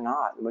of us are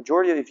not. The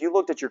majority, if you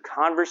looked at your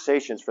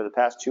conversations for the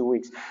past 2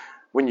 weeks,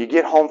 when you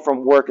get home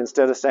from work,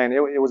 instead of saying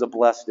it was a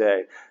blessed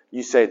day,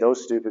 you say,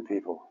 those stupid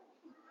people.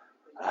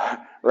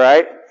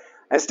 Right?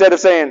 Instead of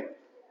saying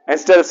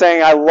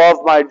I love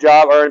my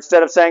job, or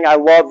instead of saying I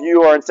love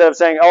you, or instead of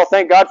saying, oh,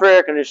 thank God for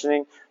air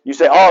conditioning, you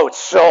say, oh, it's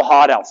so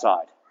hot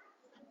outside.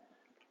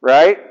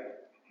 Right?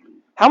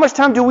 How much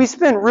time do we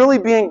spend really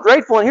being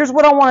grateful? And here's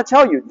what I want to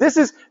tell you. This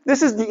is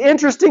the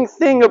interesting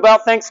thing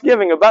about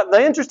Thanksgiving, about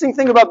the interesting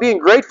thing about being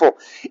grateful.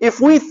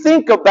 If we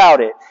think about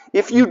it,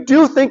 if you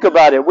do think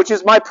about it, which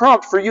is my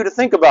prompt for you to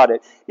think about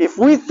it, if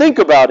we think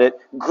about it,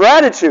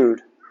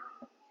 gratitude,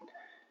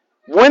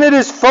 when it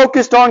is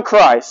focused on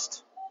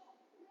Christ,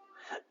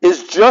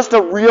 is just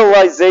a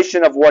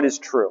realization of what is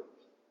true.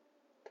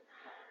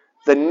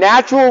 The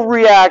natural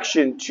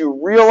reaction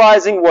to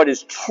realizing what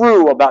is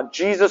true about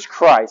Jesus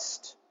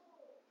Christ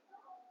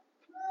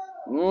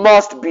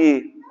must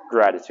be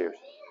gratitude.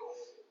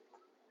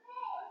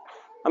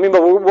 I mean,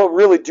 but what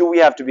really do we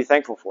have to be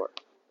thankful for?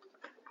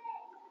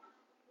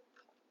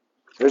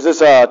 There's this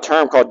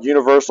term called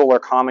universal or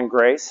common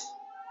grace,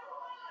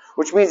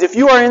 which means if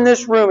you are in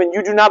this room and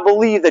you do not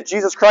believe that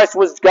Jesus Christ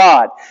was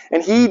God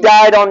and He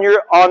died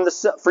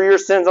for your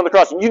sins on the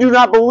cross, and you do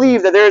not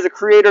believe that there is a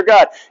Creator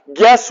God,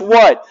 guess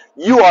what?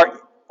 You are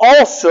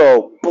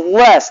also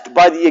blessed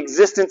by the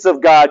existence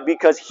of God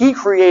because He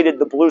created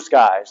the blue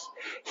skies.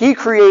 He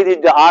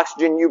created the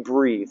oxygen you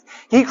breathe.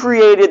 He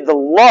created the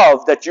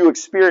love that you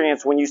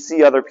experience when you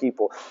see other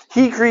people.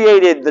 He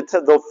created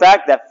the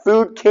fact that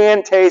food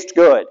can taste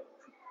good.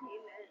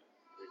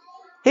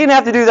 He didn't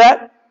have to do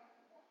that.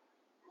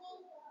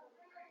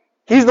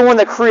 He's the one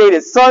that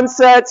created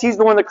sunsets. He's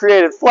the one that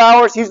created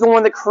flowers. He's the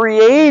one that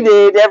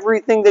created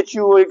everything that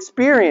you would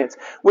experience.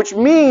 Which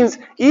means,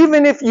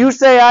 even if you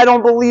say, I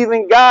don't believe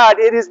in God,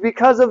 it is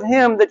because of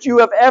Him that you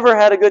have ever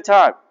had a good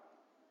time.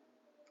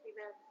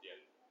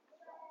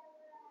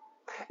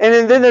 Amen.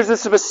 And then there's a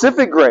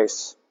specific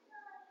grace.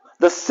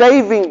 The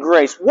saving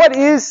grace. What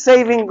is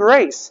saving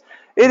grace?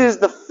 It is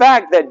the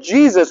fact that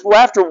Jesus,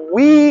 after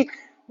we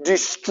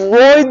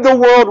destroyed the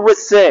world with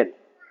sin,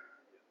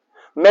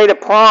 made a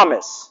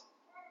promise.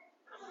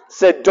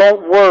 Said,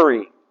 don't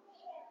worry.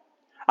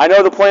 I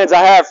know the plans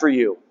I have for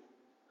you.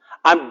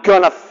 I'm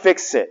going to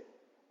fix it.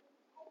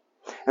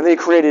 And then He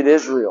created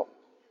Israel.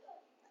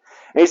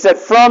 And He said,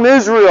 from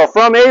Israel,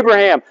 from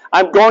Abraham,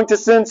 I'm going to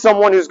send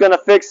someone who's going to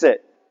fix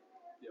it.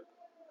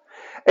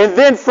 And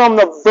then from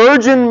the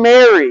Virgin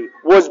Mary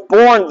was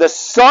born the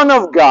Son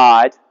of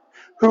God,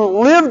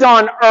 who lived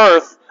on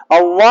earth a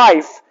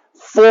life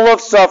full of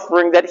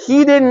suffering that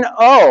He didn't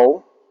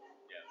owe,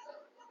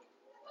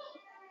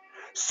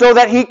 so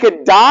that He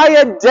could die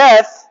a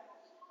death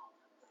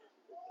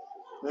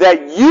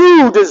that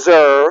you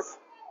deserve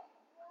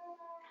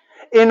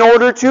in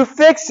order to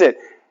fix it.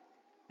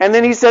 And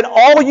then He said,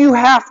 all you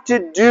have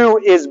to do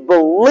is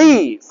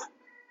believe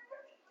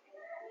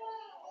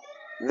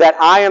that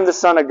I am the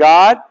Son of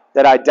God,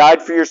 that I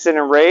died for your sin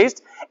and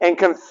raised, and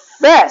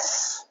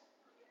confess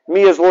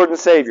me as Lord and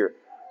Savior.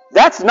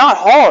 That's not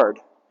hard.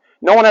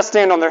 No one has to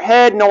stand on their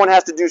head. No one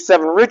has to do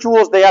 7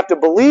 rituals. They have to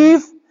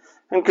believe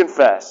and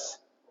confess.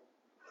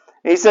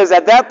 And He says,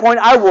 at that point,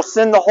 I will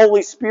send the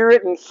Holy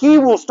Spirit, and He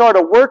will start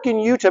a work in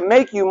you to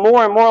make you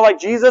more and more like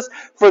Jesus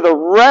for the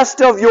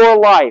rest of your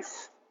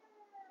life.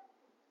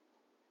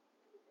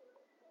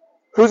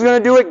 Who's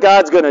going to do it?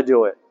 God's going to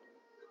do it.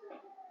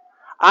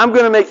 I'm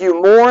going to make you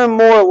more and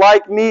more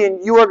like me,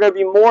 and you are going to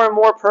be more and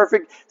more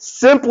perfect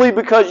simply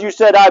because you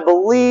said, I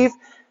believe.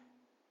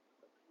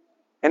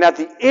 And at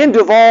the end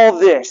of all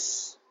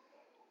this,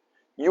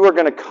 you are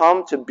going to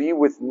come to be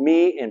with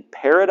me in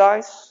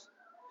paradise,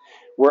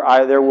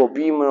 where there will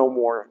be no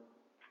more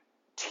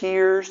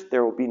tears,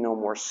 there will be no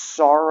more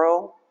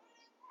sorrow,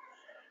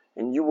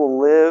 and you will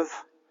live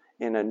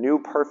in a new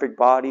perfect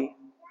body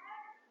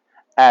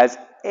as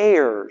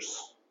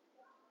heirs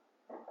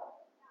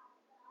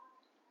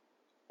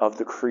of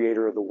the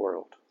Creator of the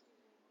world.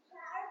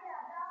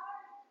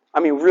 I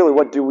mean, really,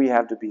 what do we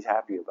have to be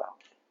happy about?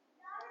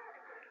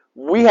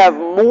 We have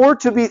more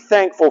to be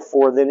thankful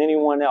for than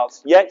anyone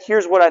else. Yet,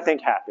 here's what I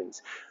think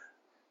happens.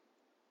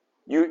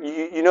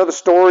 You know the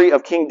story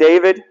of King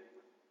David?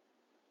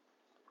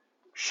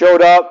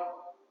 Showed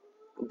up,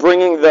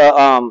 bringing the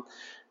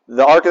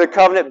Ark of the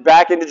Covenant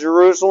back into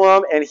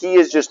Jerusalem, and he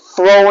is just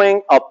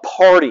throwing a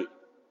party.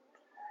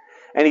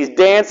 And he's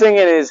dancing,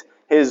 and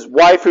his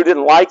wife, who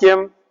didn't like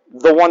him,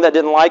 the one that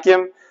didn't like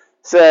him,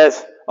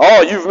 says,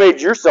 oh, you've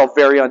made yourself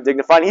very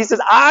undignified. And he says,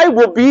 I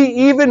will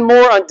be even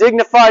more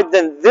undignified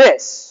than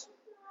this,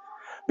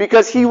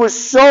 because he was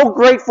so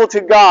grateful to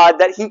God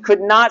that he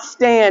could not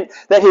stand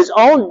that his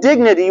own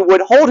dignity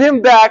would hold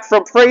him back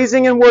from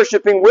praising and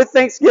worshiping with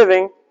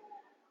thanksgiving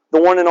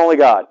the one and only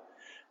God.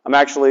 I'm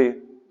actually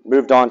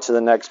moved on to the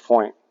next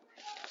point.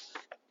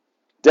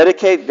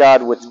 Dedicate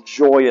God with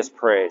joyous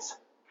praise.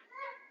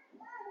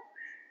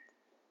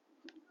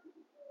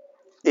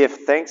 If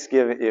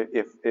thanksgiving,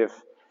 if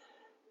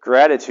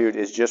gratitude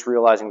is just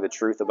realizing the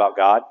truth about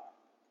God,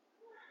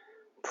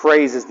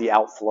 praise is the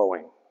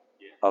outflowing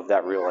of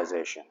that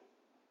realization.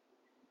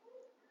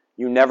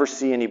 You never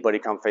see anybody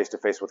come face to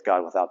face with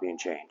God without being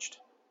changed.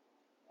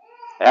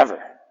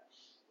 Ever.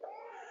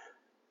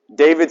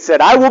 David said,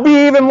 I will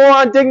be even more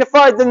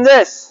undignified than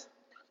this.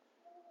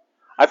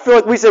 I feel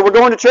like we say, we're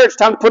going to church,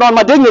 time to put on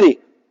my dignity.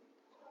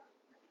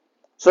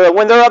 So that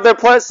when they're up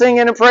there singing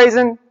and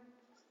praising,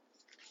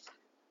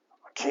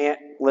 I can't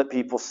let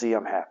people see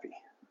I'm happy.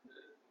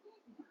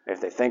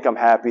 If they think I'm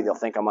happy, they'll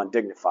think I'm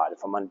undignified.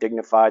 If I'm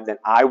undignified, then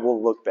I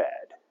will look bad.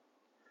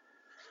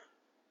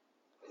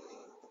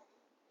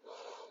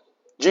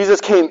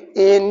 Jesus came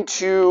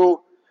into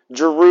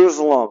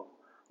Jerusalem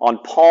on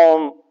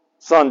Palm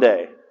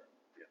Sunday.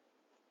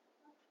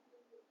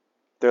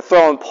 They're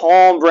throwing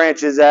palm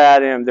branches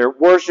at him. They're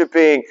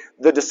worshiping.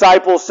 The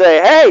disciples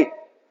say, hey,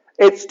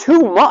 it's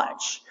too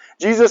much.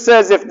 Jesus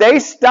says, if they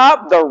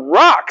stop, the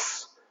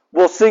rocks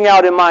will sing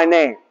out in my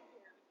name.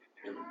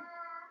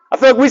 I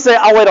feel like we say,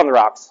 I'll wait on the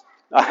rocks.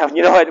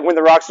 You know what? When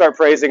the rocks start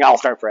praising, I'll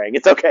start praying.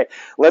 It's okay.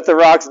 Let the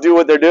rocks do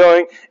what they're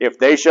doing. If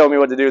they show me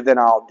what to do, then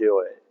I'll do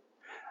it.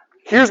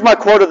 Here's my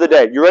quote of the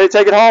day. You ready to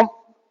take it home?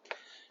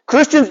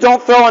 Christians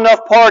don't throw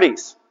enough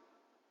parties.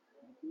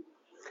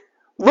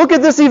 Look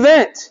at this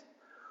event.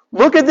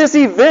 Look at this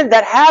event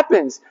that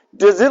happens.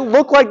 Does it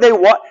look like they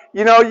want?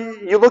 You know,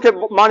 you look at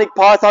Monty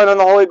Python and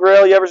the Holy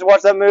Grail. You ever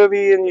watch that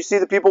movie and you see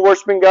the people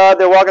worshiping God?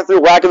 They're walking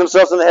through, whacking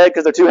themselves in the head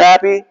because they're too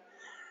happy.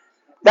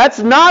 That's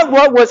not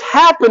what was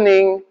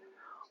happening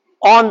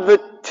on the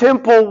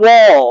temple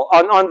wall,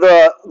 on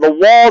the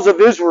walls of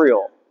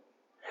Israel.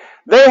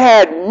 They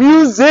had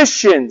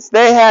musicians.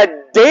 They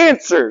had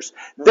dancers.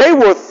 They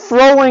were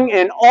throwing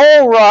an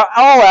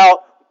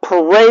all-out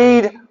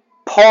parade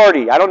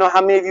party. I don't know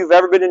how many of you have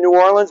ever been to New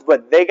Orleans,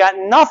 but they got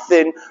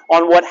nothing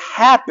on what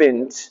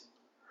happened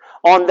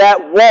on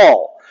that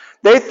wall.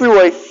 They threw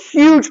a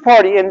huge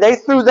party, and they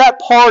threw that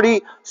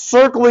party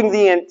circling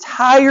the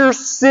entire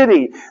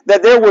city,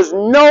 that there was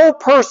no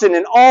person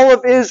in all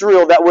of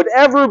Israel that would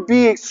ever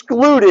be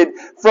excluded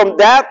from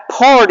that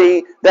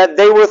party that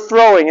they were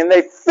throwing. And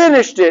they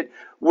finished it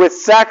with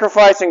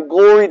sacrifice and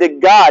glory to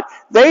God.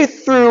 They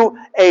threw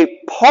a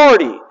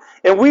party.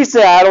 And we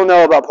say, I don't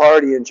know about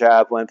partying,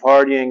 Chaplain.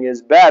 Partying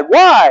is bad.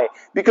 Why?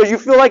 Because you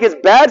feel like it's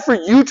bad for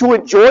you to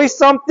enjoy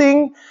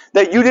something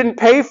that you didn't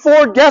pay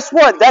for? Guess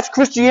what? That's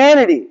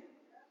Christianity.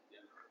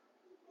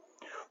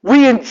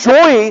 We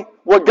enjoy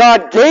what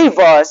God gave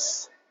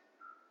us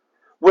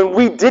when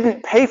we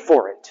didn't pay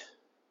for it.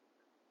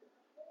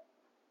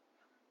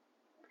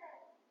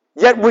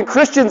 Yet when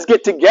Christians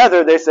get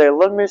together, they say,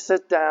 let me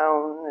sit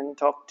down and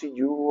talk to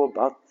you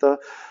about the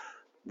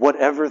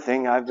whatever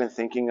thing I've been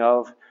thinking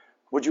of.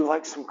 Would you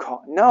like some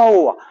coffee?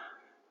 No.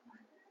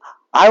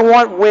 I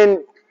want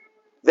when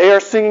they are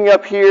singing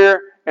up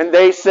here and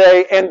they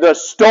say, and the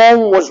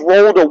stone was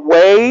rolled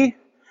away,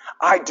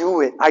 I do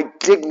it. I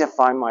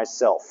dignify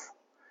myself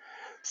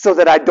so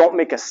that I don't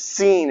make a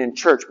scene in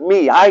church.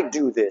 Me, I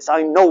do this.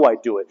 I know I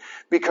do it.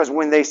 Because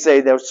when they say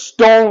the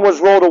stone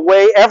was rolled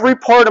away, every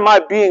part of my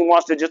being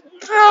wants to just,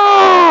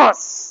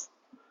 yes!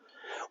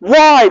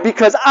 Why?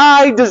 Because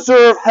I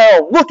deserve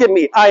hell. Look at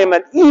me. I am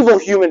an evil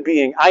human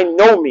being. I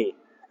know me.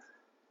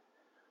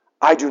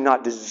 I do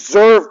not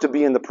deserve to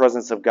be in the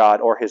presence of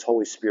God or His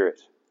Holy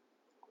Spirit.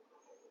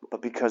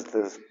 But because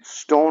the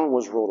stone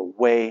was rolled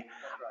away,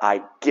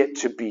 I get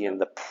to be in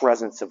the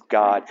presence of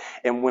God.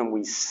 And when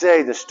we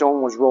say the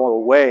stone was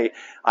rolled away,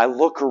 I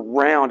look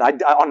around.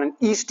 On an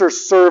Easter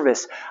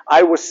service,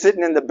 I was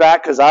sitting in the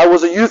back because I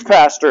was a youth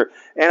pastor.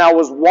 And I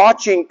was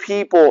watching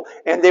people,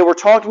 and they were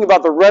talking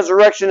about the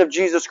resurrection of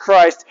Jesus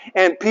Christ.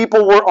 And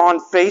people were on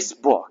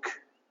Facebook.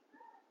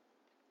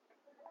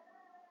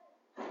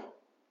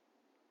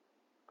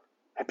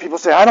 And people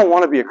say, I don't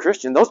want to be a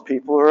Christian. Those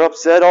people are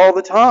upset all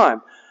the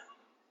time.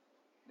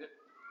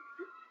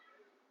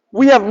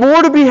 We have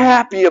more to be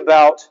happy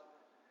about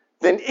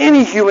than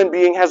any human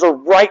being has a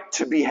right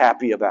to be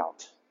happy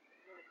about.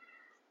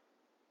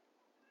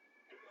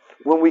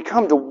 When we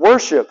come to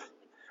worship,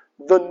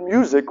 the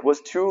music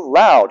was too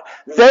loud.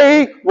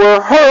 They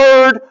were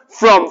heard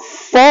from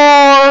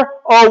far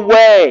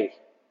away.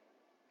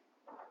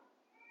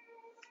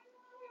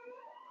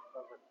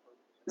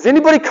 Is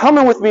anybody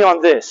coming with me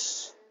on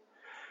this?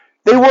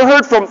 They were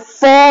heard from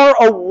far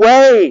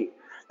away.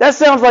 That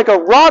sounds like a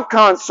rock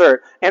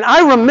concert. And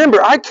I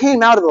remember I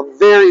came out of a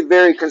very,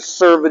 very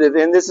conservative,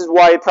 and this is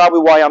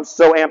probably why I'm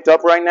so amped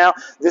up right now.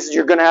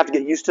 You're going to have to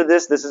get used to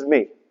this. This is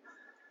me.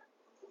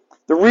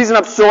 The reason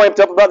I'm so amped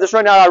up about this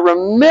right now, I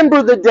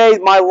remember the day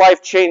my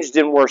life changed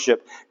in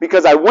worship.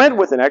 Because I went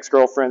with an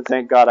ex-girlfriend.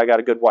 Thank God I got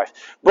a good wife.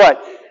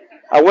 But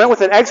I went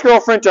with an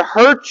ex-girlfriend to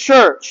her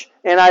church,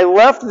 and I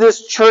left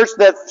this church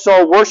that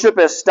saw worship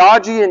as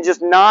stodgy and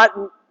just not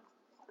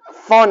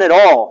fun at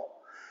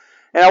all.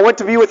 And I went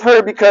to be with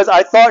her because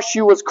I thought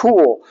she was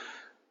cool.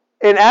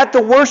 And at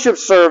the worship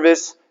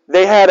service,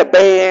 they had a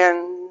band,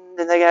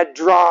 and they had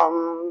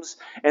drums,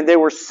 and they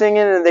were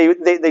singing, and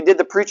they did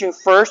the preaching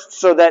first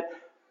so that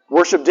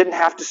worship didn't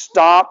have to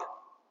stop.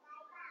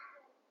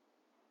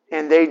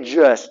 And they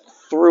just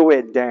threw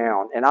it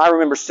down. And I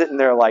remember sitting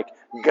there like,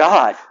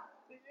 God,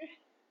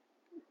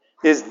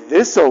 is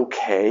this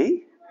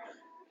okay?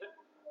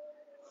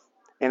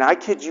 And I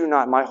kid you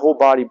not, my whole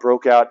body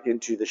broke out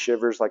into the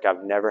shivers like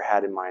I've never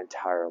had in my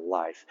entire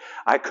life.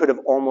 I could have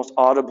almost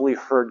audibly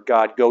heard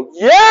God go,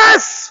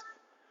 yes!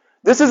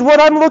 This is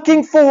what I'm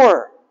looking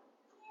for.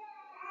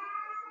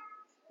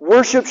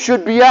 Worship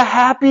should be a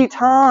happy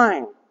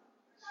time.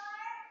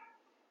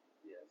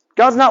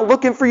 God's not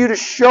looking for you to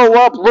show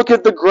up, look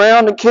at the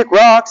ground, and kick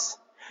rocks.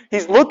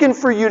 He's looking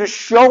for you to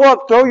show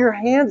up, throw your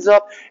hands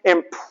up,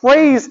 and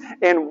praise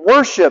and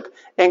worship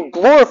and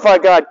glorify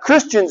God.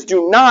 Christians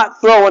do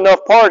not throw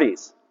enough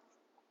parties.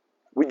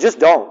 We just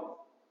don't.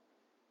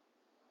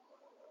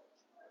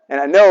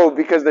 And I know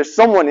because there's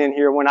someone in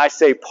here, when I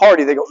say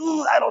party, they go,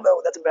 ooh, I don't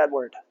know, that's a bad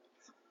word.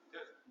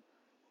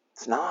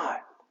 It's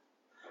not.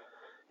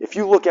 If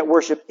you look at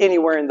worship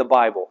anywhere in the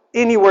Bible,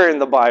 they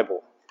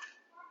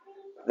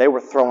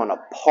were throwing a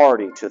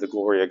party to the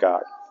glory of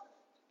God.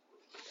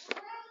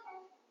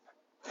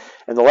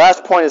 And the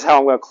last point is how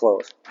I'm going to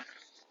close.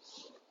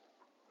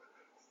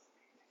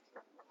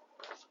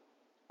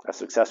 I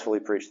successfully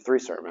preached 3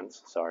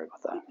 sermons. Sorry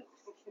about that.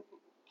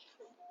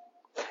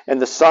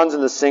 And the sons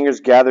and the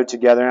singers gathered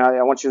together. And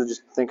I want you to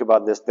just think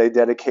about this. They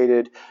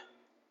dedicated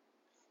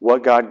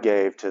what God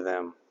gave to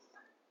them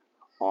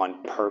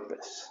on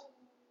purpose.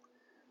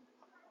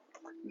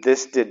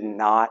 This did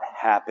not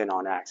happen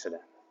on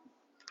accident.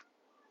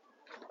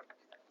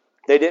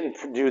 They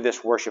didn't do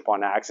this worship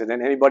on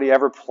accident. Anybody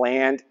ever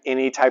planned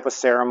any type of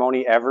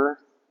ceremony ever?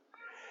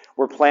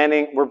 We're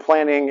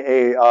planning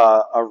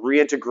a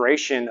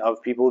reintegration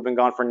of people who've been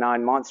gone for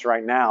 9 months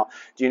right now.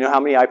 Do you know how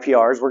many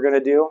IPRs we're going to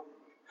do?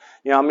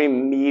 You know how many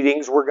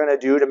meetings we're going to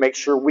do to make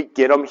sure we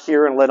get them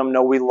here and let them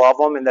know we love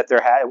them and that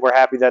we're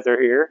happy that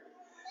they're here?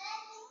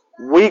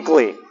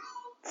 Weekly,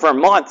 for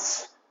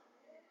months.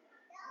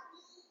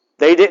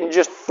 They didn't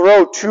just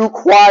throw 2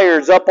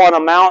 choirs up on a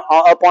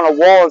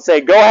wall and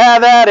say, "Go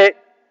have at it."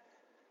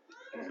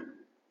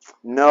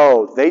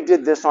 No, they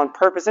did this on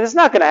purpose, and it's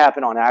not going to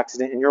happen on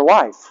accident in your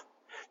life.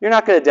 You're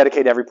not going to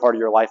dedicate every part of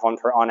your life on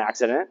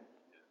accident.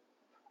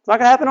 It's not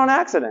going to happen on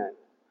accident.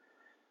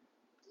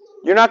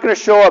 You're not going to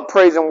show up,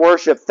 praise and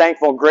worship,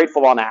 thankful and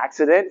grateful on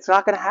accident. It's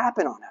not going to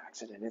happen on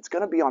accident. It's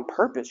going to be on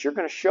purpose. You're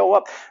going to show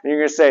up and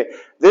you're going to say,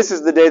 "This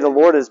is the day the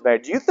Lord has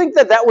made." Do you think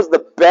that was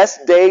the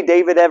best day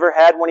David ever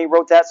had when he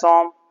wrote that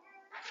psalm?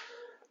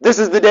 This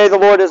is the day the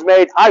Lord has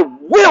made. I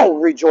will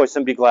rejoice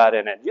and be glad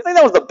in it. Do you think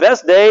that was the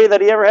best day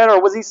that he ever had?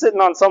 Or was he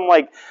sitting on some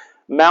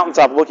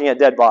mountaintop looking at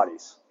dead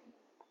bodies?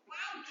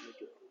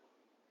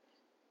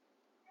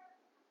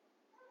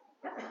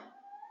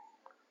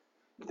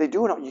 They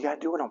do it. You got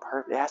to do it on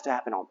purpose. It has to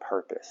happen on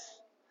purpose.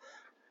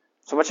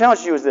 So my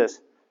challenge to you is this: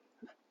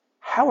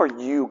 how are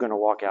you going to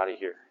walk out of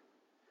here?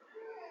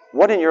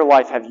 What in your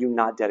life have you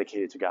not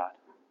dedicated to God?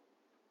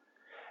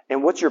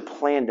 And what's your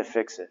plan to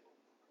fix it?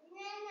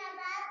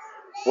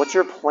 What's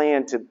your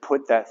plan to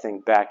put that thing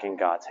back in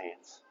God's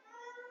hands?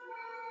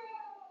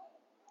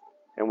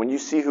 And when you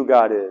see who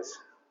God is,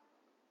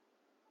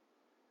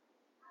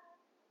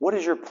 what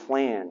is your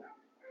plan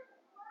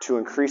to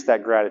increase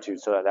that gratitude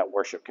so that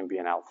worship can be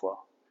an outflow?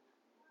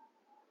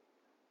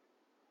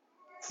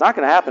 It's not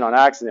going to happen on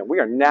accident. We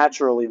are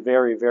naturally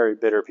very, very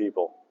bitter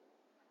people.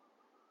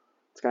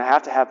 It's going to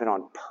have to happen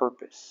on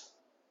purpose.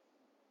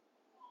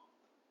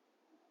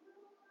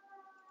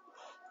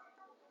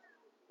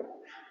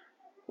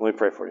 Let me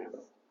pray for you.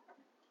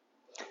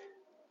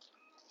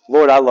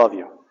 Lord, I love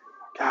you.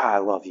 God, I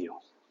love you.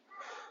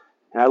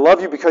 And I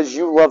love you because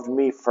you loved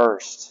me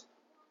first.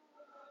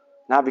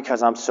 Not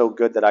because I'm so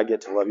good that I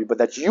get to love you, but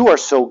that you are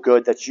so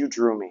good that you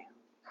drew me.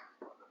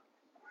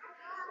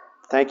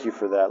 Thank you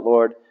for that,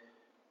 Lord.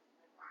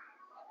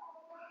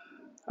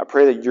 I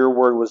pray that your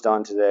word was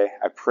done today.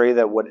 I pray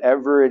that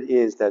whatever it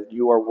is that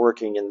you are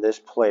working in this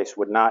place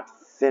would not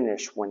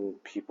finish when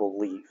people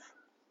leave.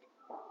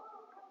 I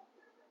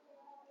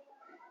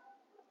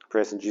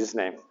pray this in Jesus'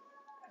 name.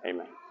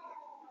 Amen.